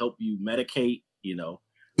to help you medicate,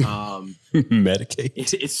 medicate.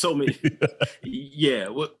 It's so many. Yeah,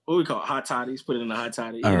 what we call it? Hot toddies. Put it in the hot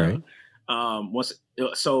toddy. All right.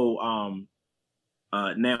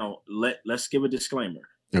 Now let's give a disclaimer.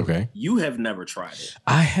 Okay. You have never tried it.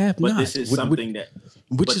 I have but not. This is something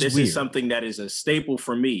is something that is a staple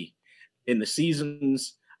for me. In the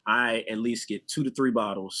seasons, I at least get 2 to 3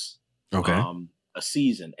 bottles. Okay. A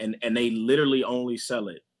season, and they literally only sell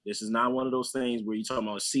it. This is not one of those things where you're talking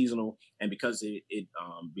about seasonal, and because it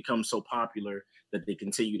becomes so popular that they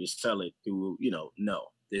continue to sell it through,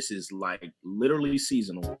 no. This is like literally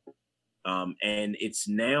seasonal, and it's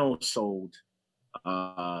now sold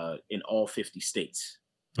in all 50 states.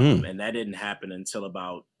 And that didn't happen until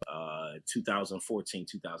about 2014,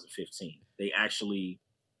 2015. They actually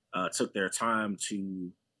took their time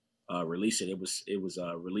to release it. It was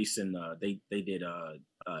released in they did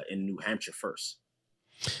in New Hampshire first.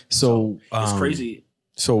 So it's crazy.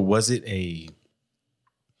 So was it in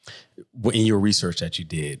your research that you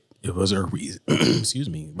did? Was there a reason? Excuse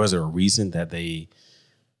me. Was there a reason that they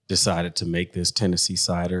decided to make this Tennessee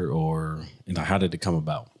cider, or how did it come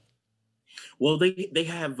about? Well, they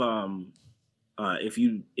have if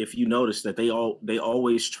you notice that they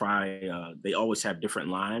always try they always have different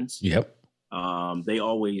lines. Yep. They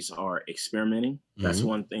always are experimenting. That's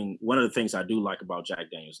one thing. One of the things I do like about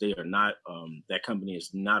Jack Daniels. They are not that company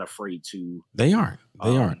is not afraid to. They aren't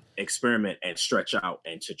experiment and stretch out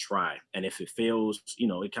and to try. And if it fails,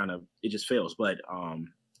 it just fails. But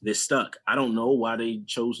this stuck. I don't know why they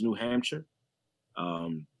chose New Hampshire.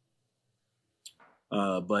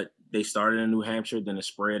 But they started in New Hampshire, then it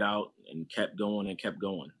spread out and kept going and kept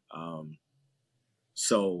going.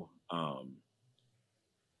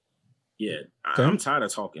 Yeah, okay. I'm tired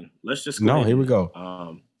of talking. Let's just go. No, here we go.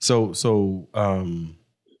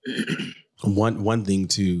 One thing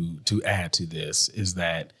to add to this is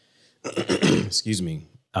that, excuse me.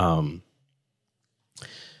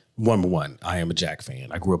 One, I am a Jack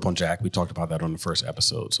fan. I grew up on Jack. We talked about that on the first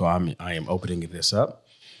episode. So I am opening this up.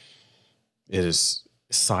 It is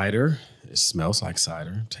cider. It smells like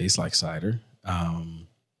cider. Tastes like cider. And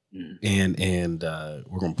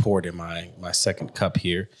we're gonna pour it in my second cup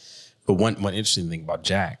here. But one interesting thing about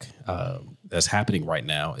Jack that's happening right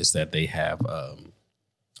now is that they have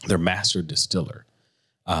their master distiller,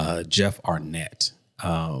 Jeff Arnett,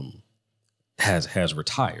 has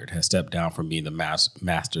retired, has stepped down from being the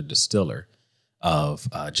master distiller of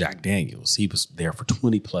Jack Daniels. He was there for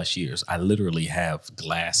 20 plus years. I literally have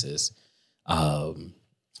glasses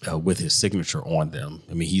with his signature on them.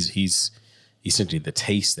 I mean, he's essentially the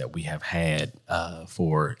taste that we have had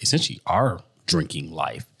for essentially our drinking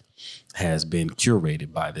life has been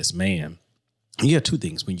curated by this man. And you have two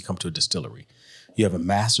things when you come to a distillery. You have a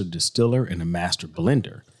master distiller and a master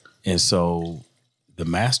blender. And so the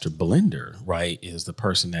master blender, right, is the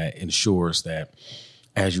person that ensures that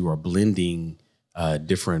as you are blending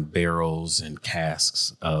different barrels and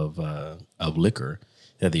casks of liquor,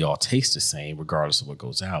 that they all taste the same regardless of what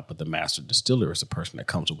goes out. But the master distiller is the person that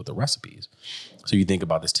comes up with the recipes. So you think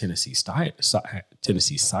about this Tennessee cider.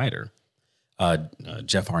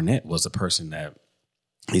 Jeff Arnett was the person that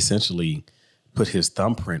essentially put his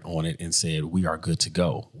thumbprint on it and said, we are good to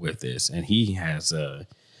go with this. And he has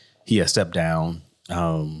stepped down,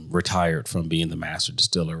 retired from being the master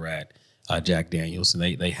distiller at Jack Daniels.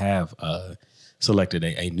 And they have selected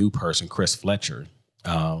a new person, Chris Fletcher,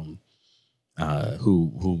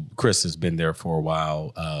 who Chris has been there for a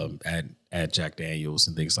while at Jack Daniels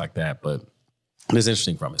and things like that. But it's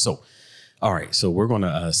interesting from it. So, all right, so we're going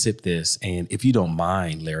to sip this, and if you don't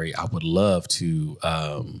mind, Larry, I would love to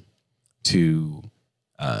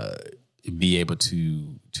be able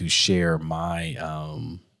to share my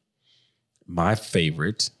my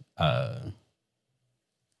favorite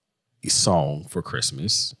song for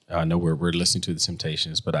Christmas. I know we're listening to the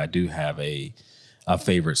Temptations, but I do have a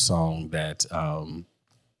favorite song that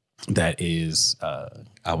is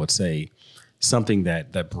I would say something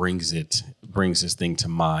that brings this thing to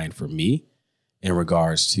mind for me in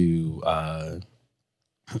regards to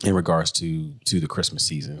the Christmas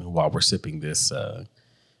season while we're sipping this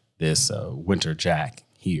winter Jack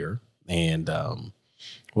here. And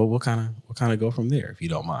we'll kind of go from there if you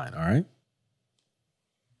don't mind. All right.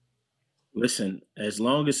 Listen, as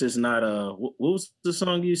long as it's not what was the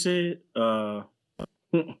song you said? What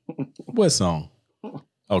song?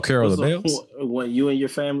 Oh, Carol of the Bells? When you and your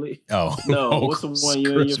family? Oh. No, what's the one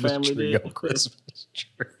you and your family did? Christmas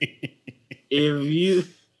tree. If you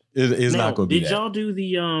it's not going to be did that. Y'all do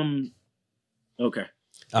the okay.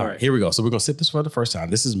 All right, here we go. So we're going to sip this for the first time.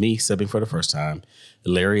 This is me sipping for the first time.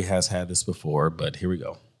 Larry has had this before, but here we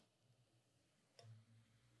go.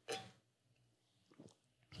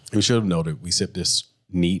 We should have noted we sip this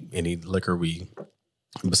neat. Any liquor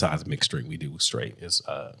besides mixed drink we do straight is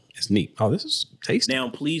neat. Oh, this is tasty. Now,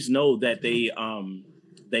 please know that they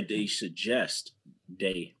suggest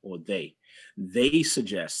they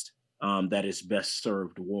suggest that it's best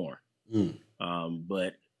served warm.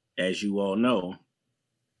 But as you all know,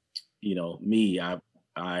 me,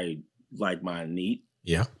 I like mine neat.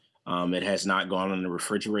 Yeah. It has not gone in the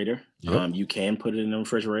refrigerator. Yep. You can put it in the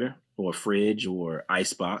refrigerator or fridge or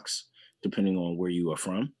ice box, depending on where you are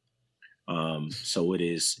from. So it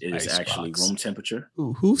is actually room temperature.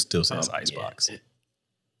 Who still says icebox?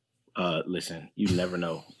 Listen, you never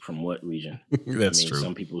know from what region. That's true.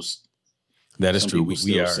 Some people. That is some true. people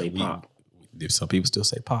still say pop. Some people still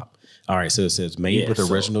say pop. All right. So it says made with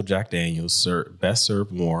original Jack Daniels, best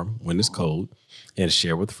served warm when it's cold, and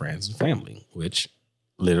share with friends and family. Which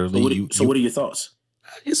literally, what are your thoughts?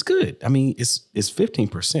 It's good. I mean, it's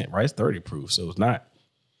 15%, right? It's 30 proof, so it's not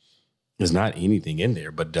anything in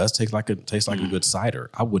there, but it does taste like a good cider.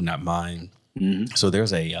 I would not mind. Mm-hmm. So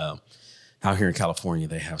there's out here in California,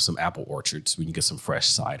 they have some apple orchards where you get some fresh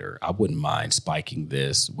cider. I wouldn't mind spiking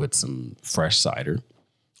this with some fresh cider,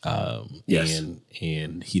 and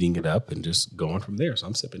heating it up and just going from there. So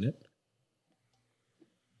I'm sipping it.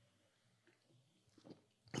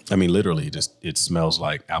 I mean, literally, it smells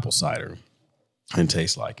like apple cider and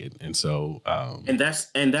tastes like it. And so, and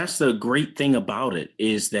that's the great thing about it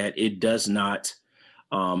is that it does not,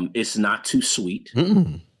 it's not too sweet.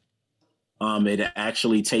 Mm-mm. It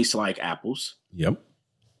actually tastes like apples. Yep.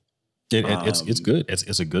 It's good.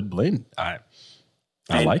 It's a good blend. I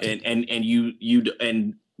like it.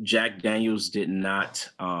 And Jack Daniels did not,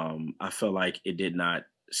 I felt like it did not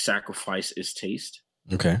sacrifice its taste.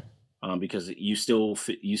 Okay. Because you still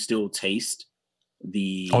taste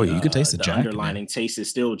the you can taste the Jack. Underlining taste is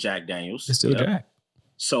still Jack Daniels. It's still Jack.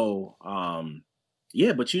 So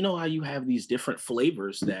but you know how you have these different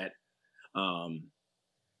flavors that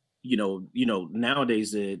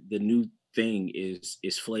nowadays the new thing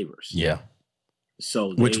is flavors. Yeah.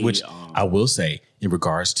 So which I will say in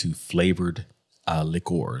regards to flavored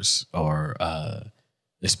liqueurs or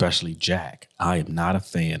especially Jack, I am not a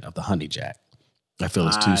fan of the honey Jack. I feel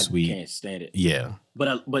it's too sweet. I can't stand it. Yeah.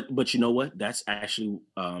 But you know what? That's actually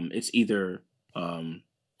it's either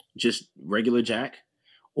just regular Jack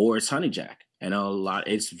or it's honey Jack. And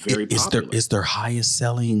it's very popular. It's their highest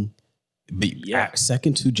selling.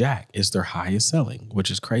 Second to Jack is their highest selling,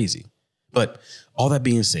 which is crazy. But all that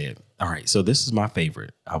being said, all right. So this is my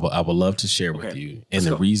favorite. I would love to share with you, and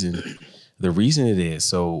the reason it is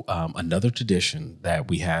so another tradition that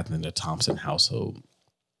we have in the Thompson household,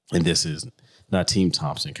 and this is not Team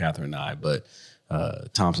Thompson, Catherine and I, but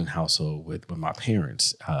Thompson household with my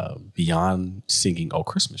parents. Beyond singing "Oh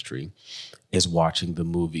Christmas Tree," is watching the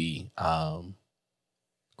movie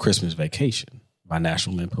Christmas Vacation by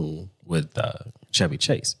National Lampoon with Chevy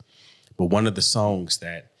Chase. But one of the songs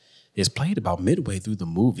that is played about midway through the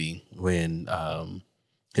movie when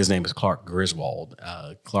his name is Clark Griswold.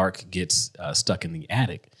 Clark gets stuck in the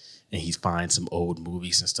attic and he finds some old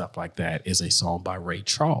movies and stuff like that, is a song by Ray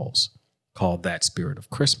Charles called That Spirit of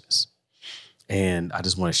Christmas. And I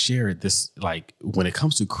just want to share this, like when it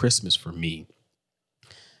comes to Christmas for me,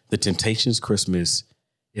 the Temptations Christmas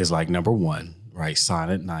is like number one, right?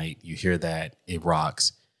 Silent Night. You hear that, it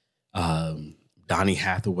rocks. Donny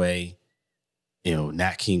Hathaway,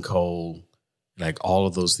 Nat King Cole, like all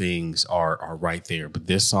of those things are right there. But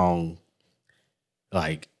this song,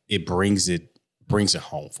 like it brings it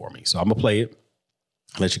home for me. So I'm gonna play it,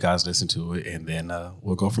 let you guys listen to it, and then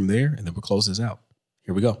we'll go from there, and then we'll close this out.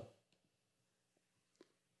 Here we go.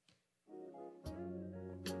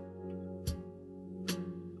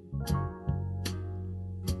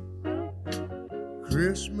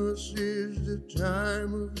 Christmas is the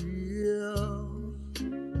time of year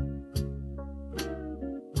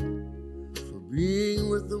for being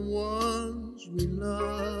with the ones we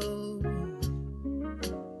love,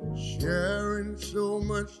 sharing so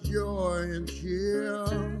much joy and cheer.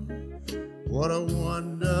 What a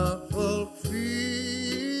wonderful feeling,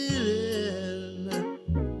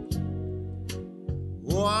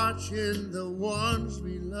 watching the ones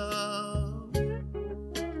we love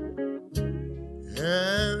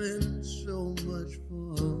having so much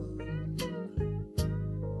fun.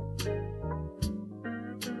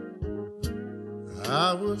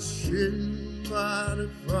 I was sitting by the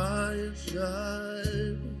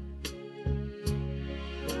fireside,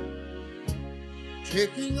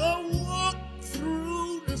 taking a walk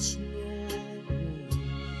through the snow,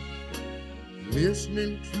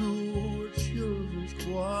 listening to a children's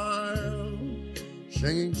choir,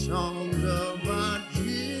 singing songs about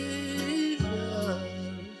Jesus,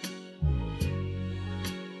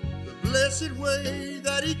 the blessed way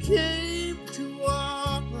that he came to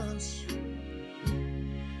us.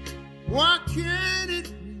 Why can't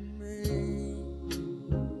it remain?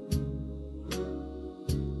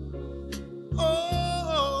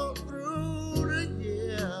 All through the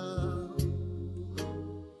year.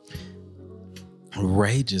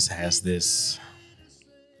 Ray just has this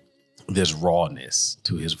rawness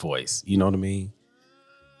to his voice. You know what I mean?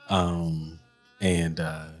 And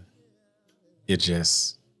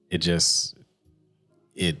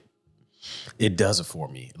it does it for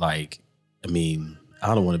me. Like, I mean,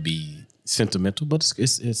 I don't want to be sentimental, but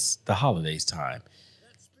it's the holidays time.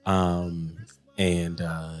 And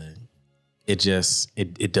it just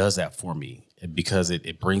it does that for me because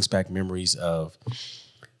it brings back memories of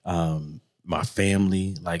my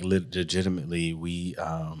family. Like legitimately, we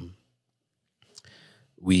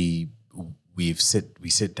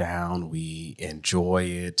sit down, we enjoy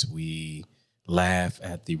it, we laugh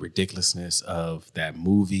at the ridiculousness of that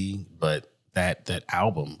movie, but that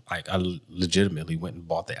album, like I legitimately went and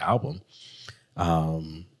bought the album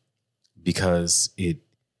because it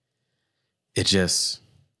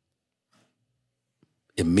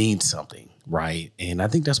means something, right? And I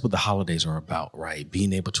think that's what the holidays are about, right?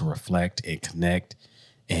 Being able to reflect and connect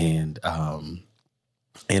and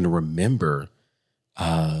remember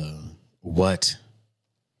what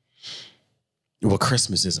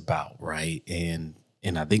Christmas is about, right? And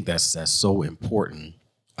I think that's so important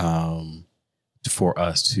for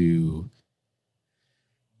us to,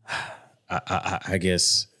 I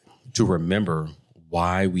guess, to remember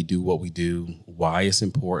why we do what we do, why it's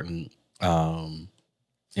important, and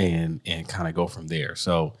kind of go from there.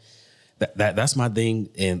 So that's my thing,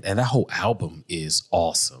 and that whole album is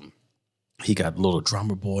awesome. He got Little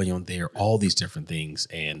Drummer Boy on there, all these different things,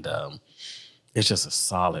 and it's just a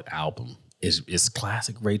solid album. It's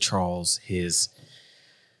classic Ray Charles, his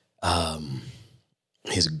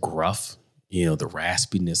gruff, the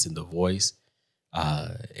raspiness in the voice,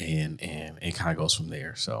 and kind of goes from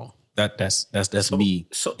there. So that's me.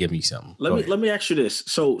 So give me something. Let me ask you this.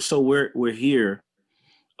 So we're here.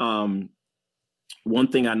 One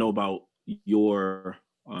thing I know about your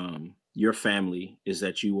family is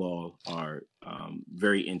that you all are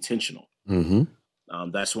very intentional. Mm-hmm.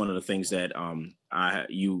 That's one of the things that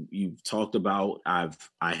you've talked about. I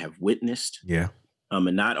have witnessed. Yeah.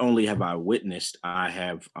 And not only have I witnessed, I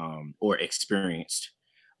have or experienced,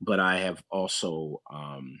 but I have also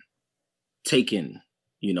taken,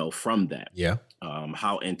 from that. Yeah.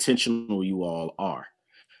 How intentional you all are,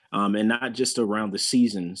 and not just around the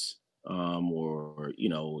seasons or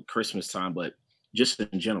Christmas time, but just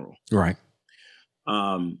in general. Right.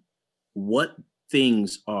 What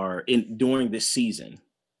things are during this season?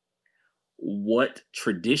 What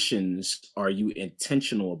traditions are you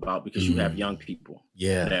intentional about because you have young people?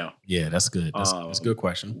 Yeah. Now, yeah, that's good. That's a good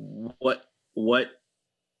question. What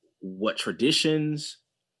traditions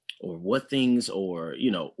or what things or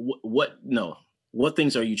what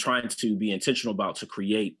things are you trying to be intentional about to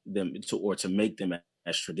create them to make them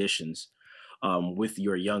as traditions with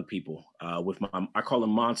your young people, I call them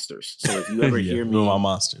monsters. So if you ever hear me, my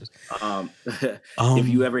monsters, if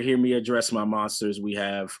you ever hear me address my monsters, we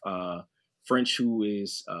have French, who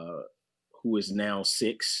is now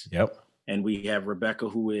 6. Yep. And we have Rebecca,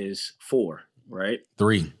 who is 4, right?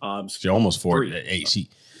 3. She's almost 4. 3. 8.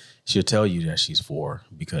 She'll tell you that she's 4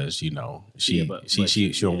 because she don't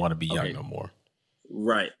want to be young no more.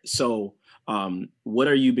 Right. So what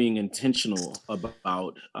are you being intentional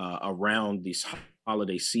about around this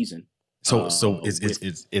holiday season? So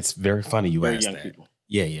it's very funny you asked that. People.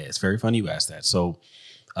 Yeah, it's very funny you asked that. So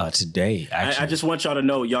today, actually, I just want y'all to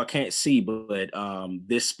know, y'all can't see, but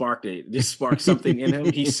this sparked something in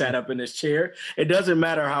him. He sat up in his chair. It doesn't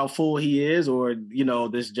matter how full he is, or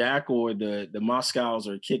this Jack or the Moscows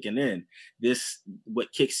are kicking in.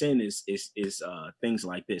 What kicks in is things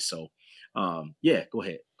like this. So go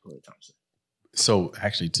ahead, Thompson. So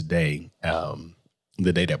actually today,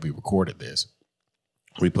 the day that we recorded this,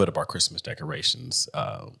 we put up our Christmas decorations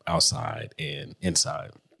outside and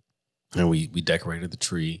inside, and we decorated the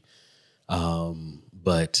tree.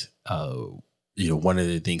 But one of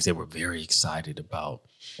the things they were very excited about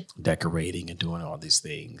decorating and doing all these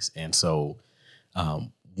things. And so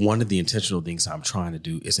one of the intentional things I'm trying to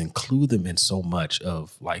do is include them in so much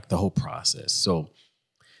of like the whole process. So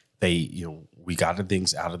we got the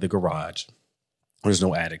things out of the garage. There's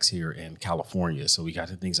no attics here in California, so we got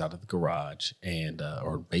the things out of the garage and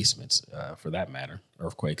or basements, for that matter,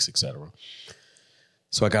 earthquakes, etc.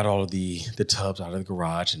 So I got all of the tubs out of the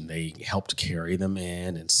garage, and they helped carry them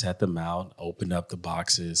in and set them out. Opened up the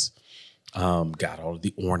boxes, got all of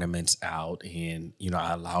the ornaments out, and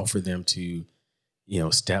I allow for them to,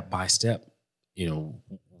 step by step.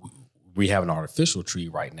 We have an artificial tree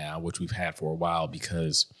right now, which we've had for a while,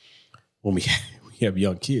 because when we have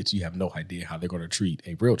young kids, you have no idea how they're going to treat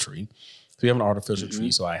a real tree. So we have an artificial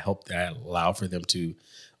tree. So I allow for them to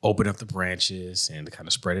open up the branches and to kind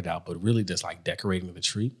of spread it out. But really just like decorating the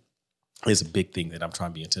tree is a big thing that I'm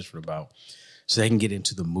trying to be intentional about, so they can get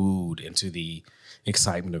into the mood, into the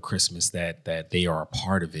excitement of Christmas, that they are a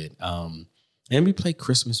part of it. And we play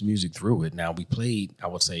Christmas music through it. Now we played, I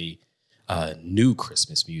would say, new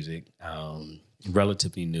Christmas music,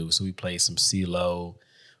 relatively new. So we played some CeeLo,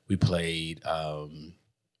 we played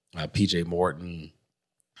PJ Morton,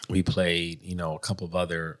 we played, a couple of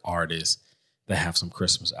other artists that have some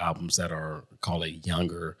Christmas albums that are, call it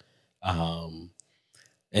younger.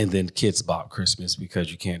 And then Kids Bop Christmas, because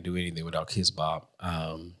you can't do anything without Kids Bop.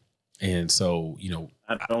 And so,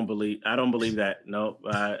 I don't believe that. No,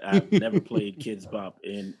 I've never played Kids Bop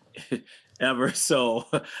in ever. So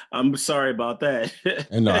I'm sorry about that.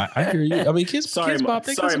 And no, I hear you. I mean, Kids Bop.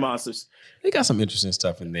 Sorry, monsters. They got some interesting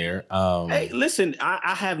stuff in there. Hey, listen,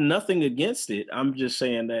 I have nothing against it. I'm just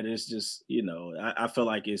saying that it's just, I feel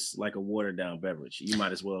like it's like a watered down beverage. You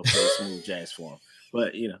might as well play smooth jazz for them.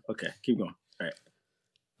 But, okay, keep going. All right.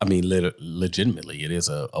 I mean, legitimately, it is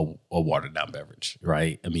a watered down beverage,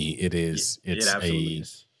 right? I mean, it is. It's a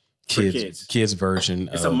kids version.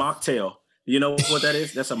 It's a mocktail. You know what that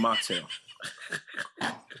is? That's a mocktail.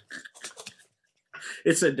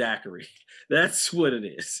 It's a daiquiri. That's what it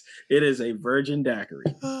is. It is a virgin daiquiri.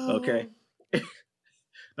 Okay.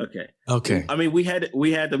 Okay. I mean, we had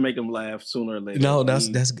to make them laugh sooner or later. No, that's.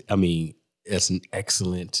 I mean, it's an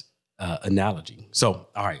excellent analogy. So,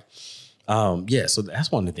 all right. So that's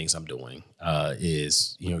one of the things I'm doing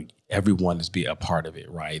is, everyone is be a part of it,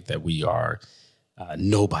 right? That we are,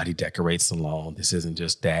 nobody decorates the lawn. This isn't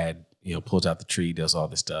just dad, pulls out the tree, does all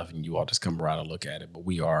this stuff, and you all just come around and look at it. But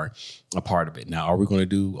we are a part of it. Now, are we going to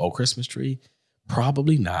do Old Christmas Tree?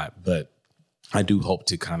 Probably not, but I do hope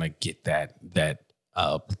to kind of get that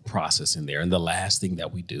process in there. And the last thing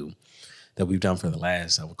that we do, that we've done for the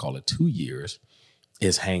last, I would call it 2 years,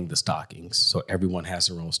 is hang the stockings. So everyone has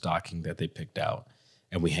their own stocking that they picked out,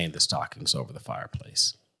 and we hang the stockings over the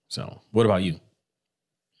fireplace. So what about you?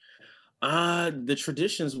 The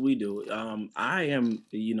traditions we do, I am,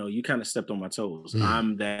 you kind of stepped on my toes. Mm.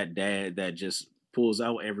 I'm that dad that just pulls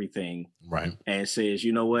out everything, right, and says,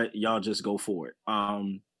 you know what, y'all just go for it.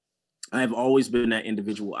 I've always been that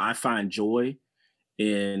individual. I find joy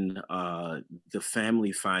in the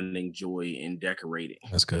family finding joy in decorating.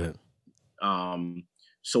 That's good.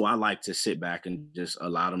 So I like to sit back and just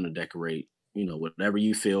allow them to decorate, whatever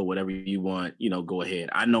you feel, whatever you want, go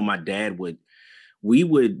ahead. I know my dad we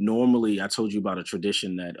would normally, I told you about a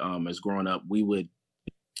tradition that as growing up,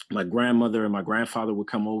 my grandmother and my grandfather would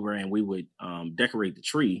come over and we would decorate the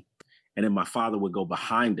tree. And then my father would go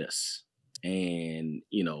behind us and,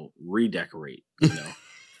 redecorate,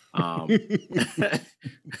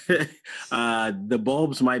 the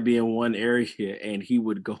bulbs might be in one area and he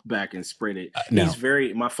would go back and spread it.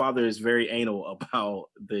 My father is very anal about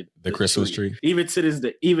the Christmas tree. Even to this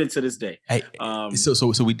day. Hey,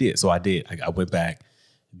 so we did. So I did. I went back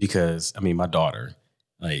because my daughter,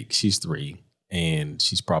 she's 3 and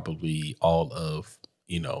she's probably all of,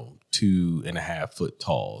 2.5 foot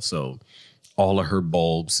tall. So all of her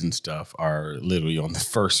bulbs and stuff are literally on the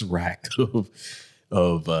first rack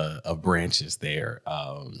of branches there.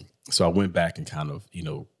 So I went back and kind of,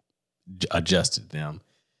 adjusted them.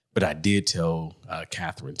 But I did tell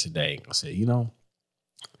Catherine today, I said,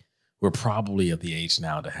 we're probably at the age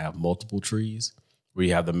now to have multiple trees. We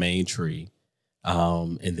have the main tree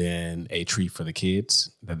and then a tree for the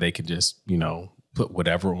kids that they can just, put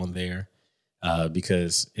whatever on there.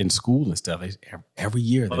 Because in school and stuff, every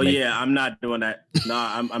year. I'm not doing that. No,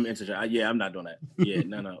 I'm interested. Yeah, I'm not doing that. Yeah,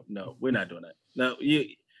 no, we're not doing that.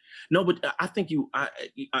 No, but I think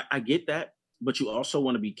I get that, but you also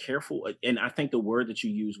want to be careful. And I think the word that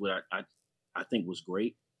you used, what I think was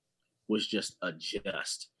great, was just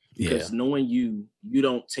adjust. Because knowing you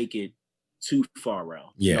don't take it too far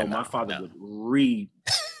around. Yeah, my father would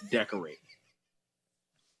redecorate.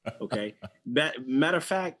 Okay. Matter of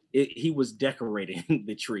fact, he was decorating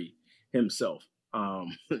the tree himself.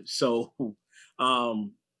 I'm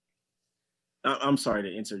sorry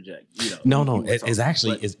to interject. No. It's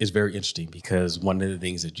actually it's very interesting because one of the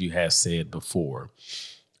things that you have said before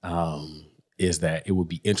is that it would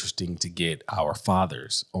be interesting to get our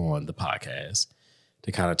fathers on the podcast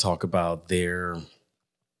to kind of talk about their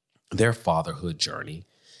fatherhood journey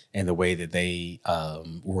and the way that they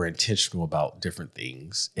were intentional about different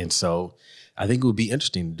things. And so I think it would be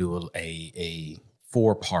interesting to do a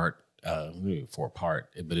 4-part,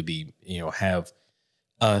 but it'd be, have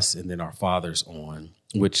us and then our fathers on,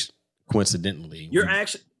 which coincidentally you're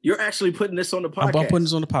actually putting this on the podcast. I'm putting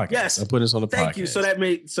this on the podcast. Yes, I'm putting this on the podcast. Thank you. So that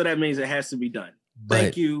means it has to be done.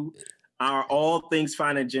 Thank you, our All Things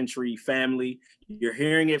Fine and Gentry family. You're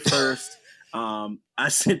hearing it first. I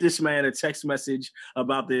sent this man a text message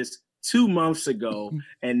about this 2 months ago,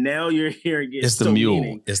 and now you're hearing it. It's the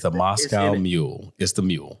mule. It's the Moscow Mule. It's the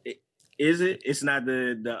mule. Is it? It's not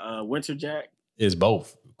the Winter Jack. It's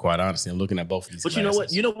both. Quite honestly, I'm looking at both of these. But glasses. you know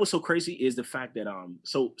what? You know what's so crazy is the fact that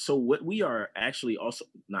so what we are actually also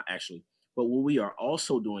not actually, but what we are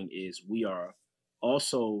also doing is we are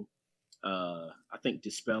also I think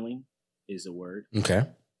dispelling is a word. Okay.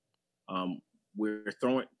 We're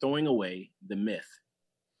throwing away the myth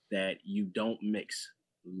that you don't mix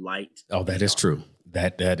light. Oh, that is true.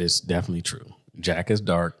 That is definitely true. Jack is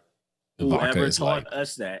dark. Vodka Whoever is taught light.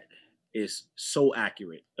 us that is so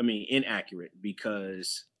accurate. I mean, inaccurate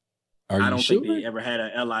because Are I you don't sure? think they ever had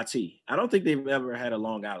a LIT. I don't think they've ever had a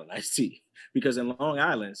Long Island iced tea because in Long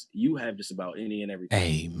Islands you have just about any and everything.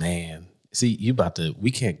 Hey man, see you about to.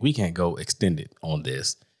 We can't go extended on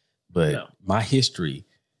this, but No. my history.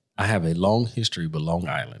 I have a long history with Long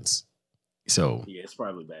Islands, so Yeah, it's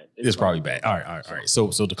probably bad. it's probably bad. All right.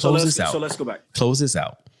 So to close this out. So let's go back. Close this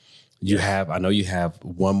out. You have. I know you have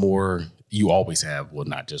one more. You always have. Well,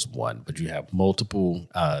 not just one, but you have multiple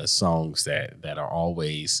songs that are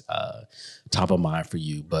always top of mind for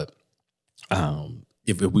you. But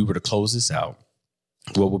if we were to close this out,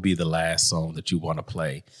 what would be the last song that you want to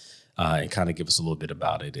play? And kind of give us a little bit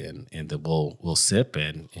about it, and then we'll sip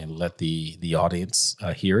and let the audience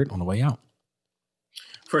hear it on the way out.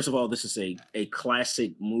 First of all, this is a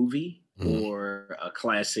classic movie or a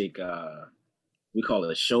classic we call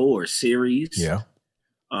it a show or series. Yeah.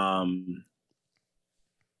 And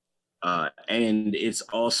it's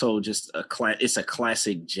also just it's a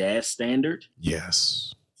classic jazz standard.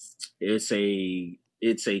 Yes. It's a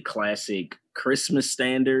classic Christmas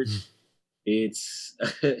standard. It's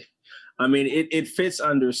I mean, it fits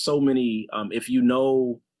under so many. If you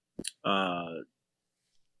know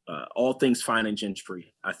All Things Fine and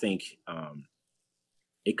Gentry, I think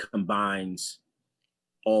it combines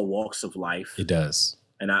all walks of life. It does.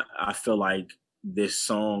 And I feel like this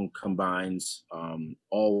song combines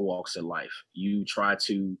all walks of life. You try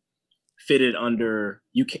to fit it under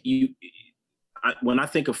when I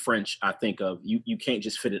think of French, I think of you can't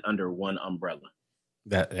just fit it under one umbrella.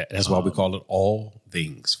 That's why we call it All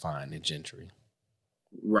Things Fine and Gentry.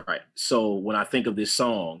 Right. So when I think of this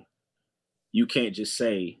song, you can't just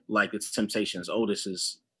say like it's Temptations, oh, this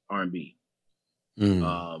is R&B.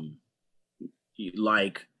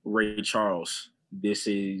 Like Ray Charles, this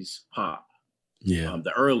is pop. Yeah.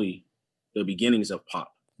 The beginnings of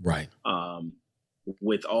pop. Right.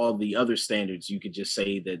 With all the other standards, you could just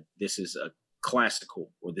say that this is a classical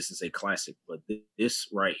or this is a classic. But this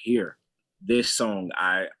right here, this song,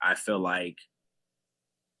 I feel like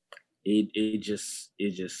it just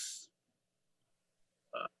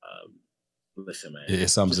listen, man. It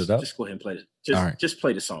sums it up. Just go ahead and play it. Just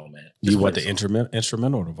play the song, man. You want the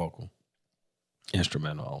instrumental or the vocal?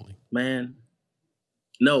 Instrumental only. Man,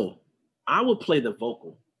 no, I would play the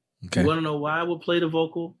vocal. Okay. You want to know why I would play the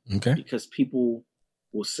vocal? Okay. Because people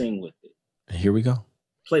will sing with it. And here we go.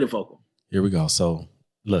 Play the vocal. Here we go. So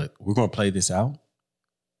look, we're going to play this out.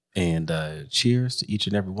 And cheers to each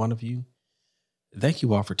and every one of you. Thank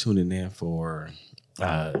you all for tuning in for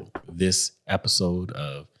this episode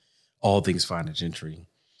of All Things Fine and Gentry,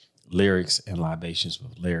 Lyrics and Libations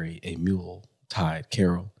with Larry, a Mule Tied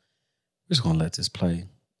Carol. We're just going to let this play.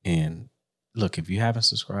 And look, if you haven't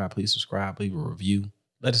subscribed, please subscribe, leave a review.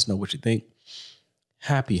 Let us know what you think.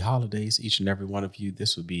 Happy holidays, each and every one of you.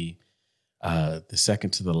 This will be the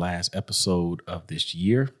second to the last episode of this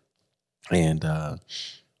year. And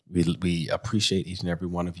we appreciate each and every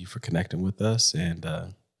one of you for connecting with us. And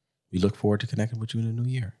we look forward to connecting with you in the new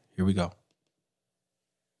year. Here we go.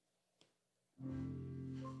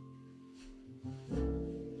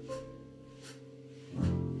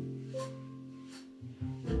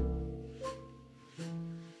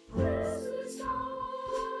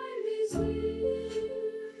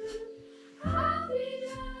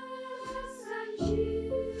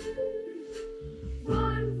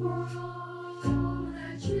 One for all.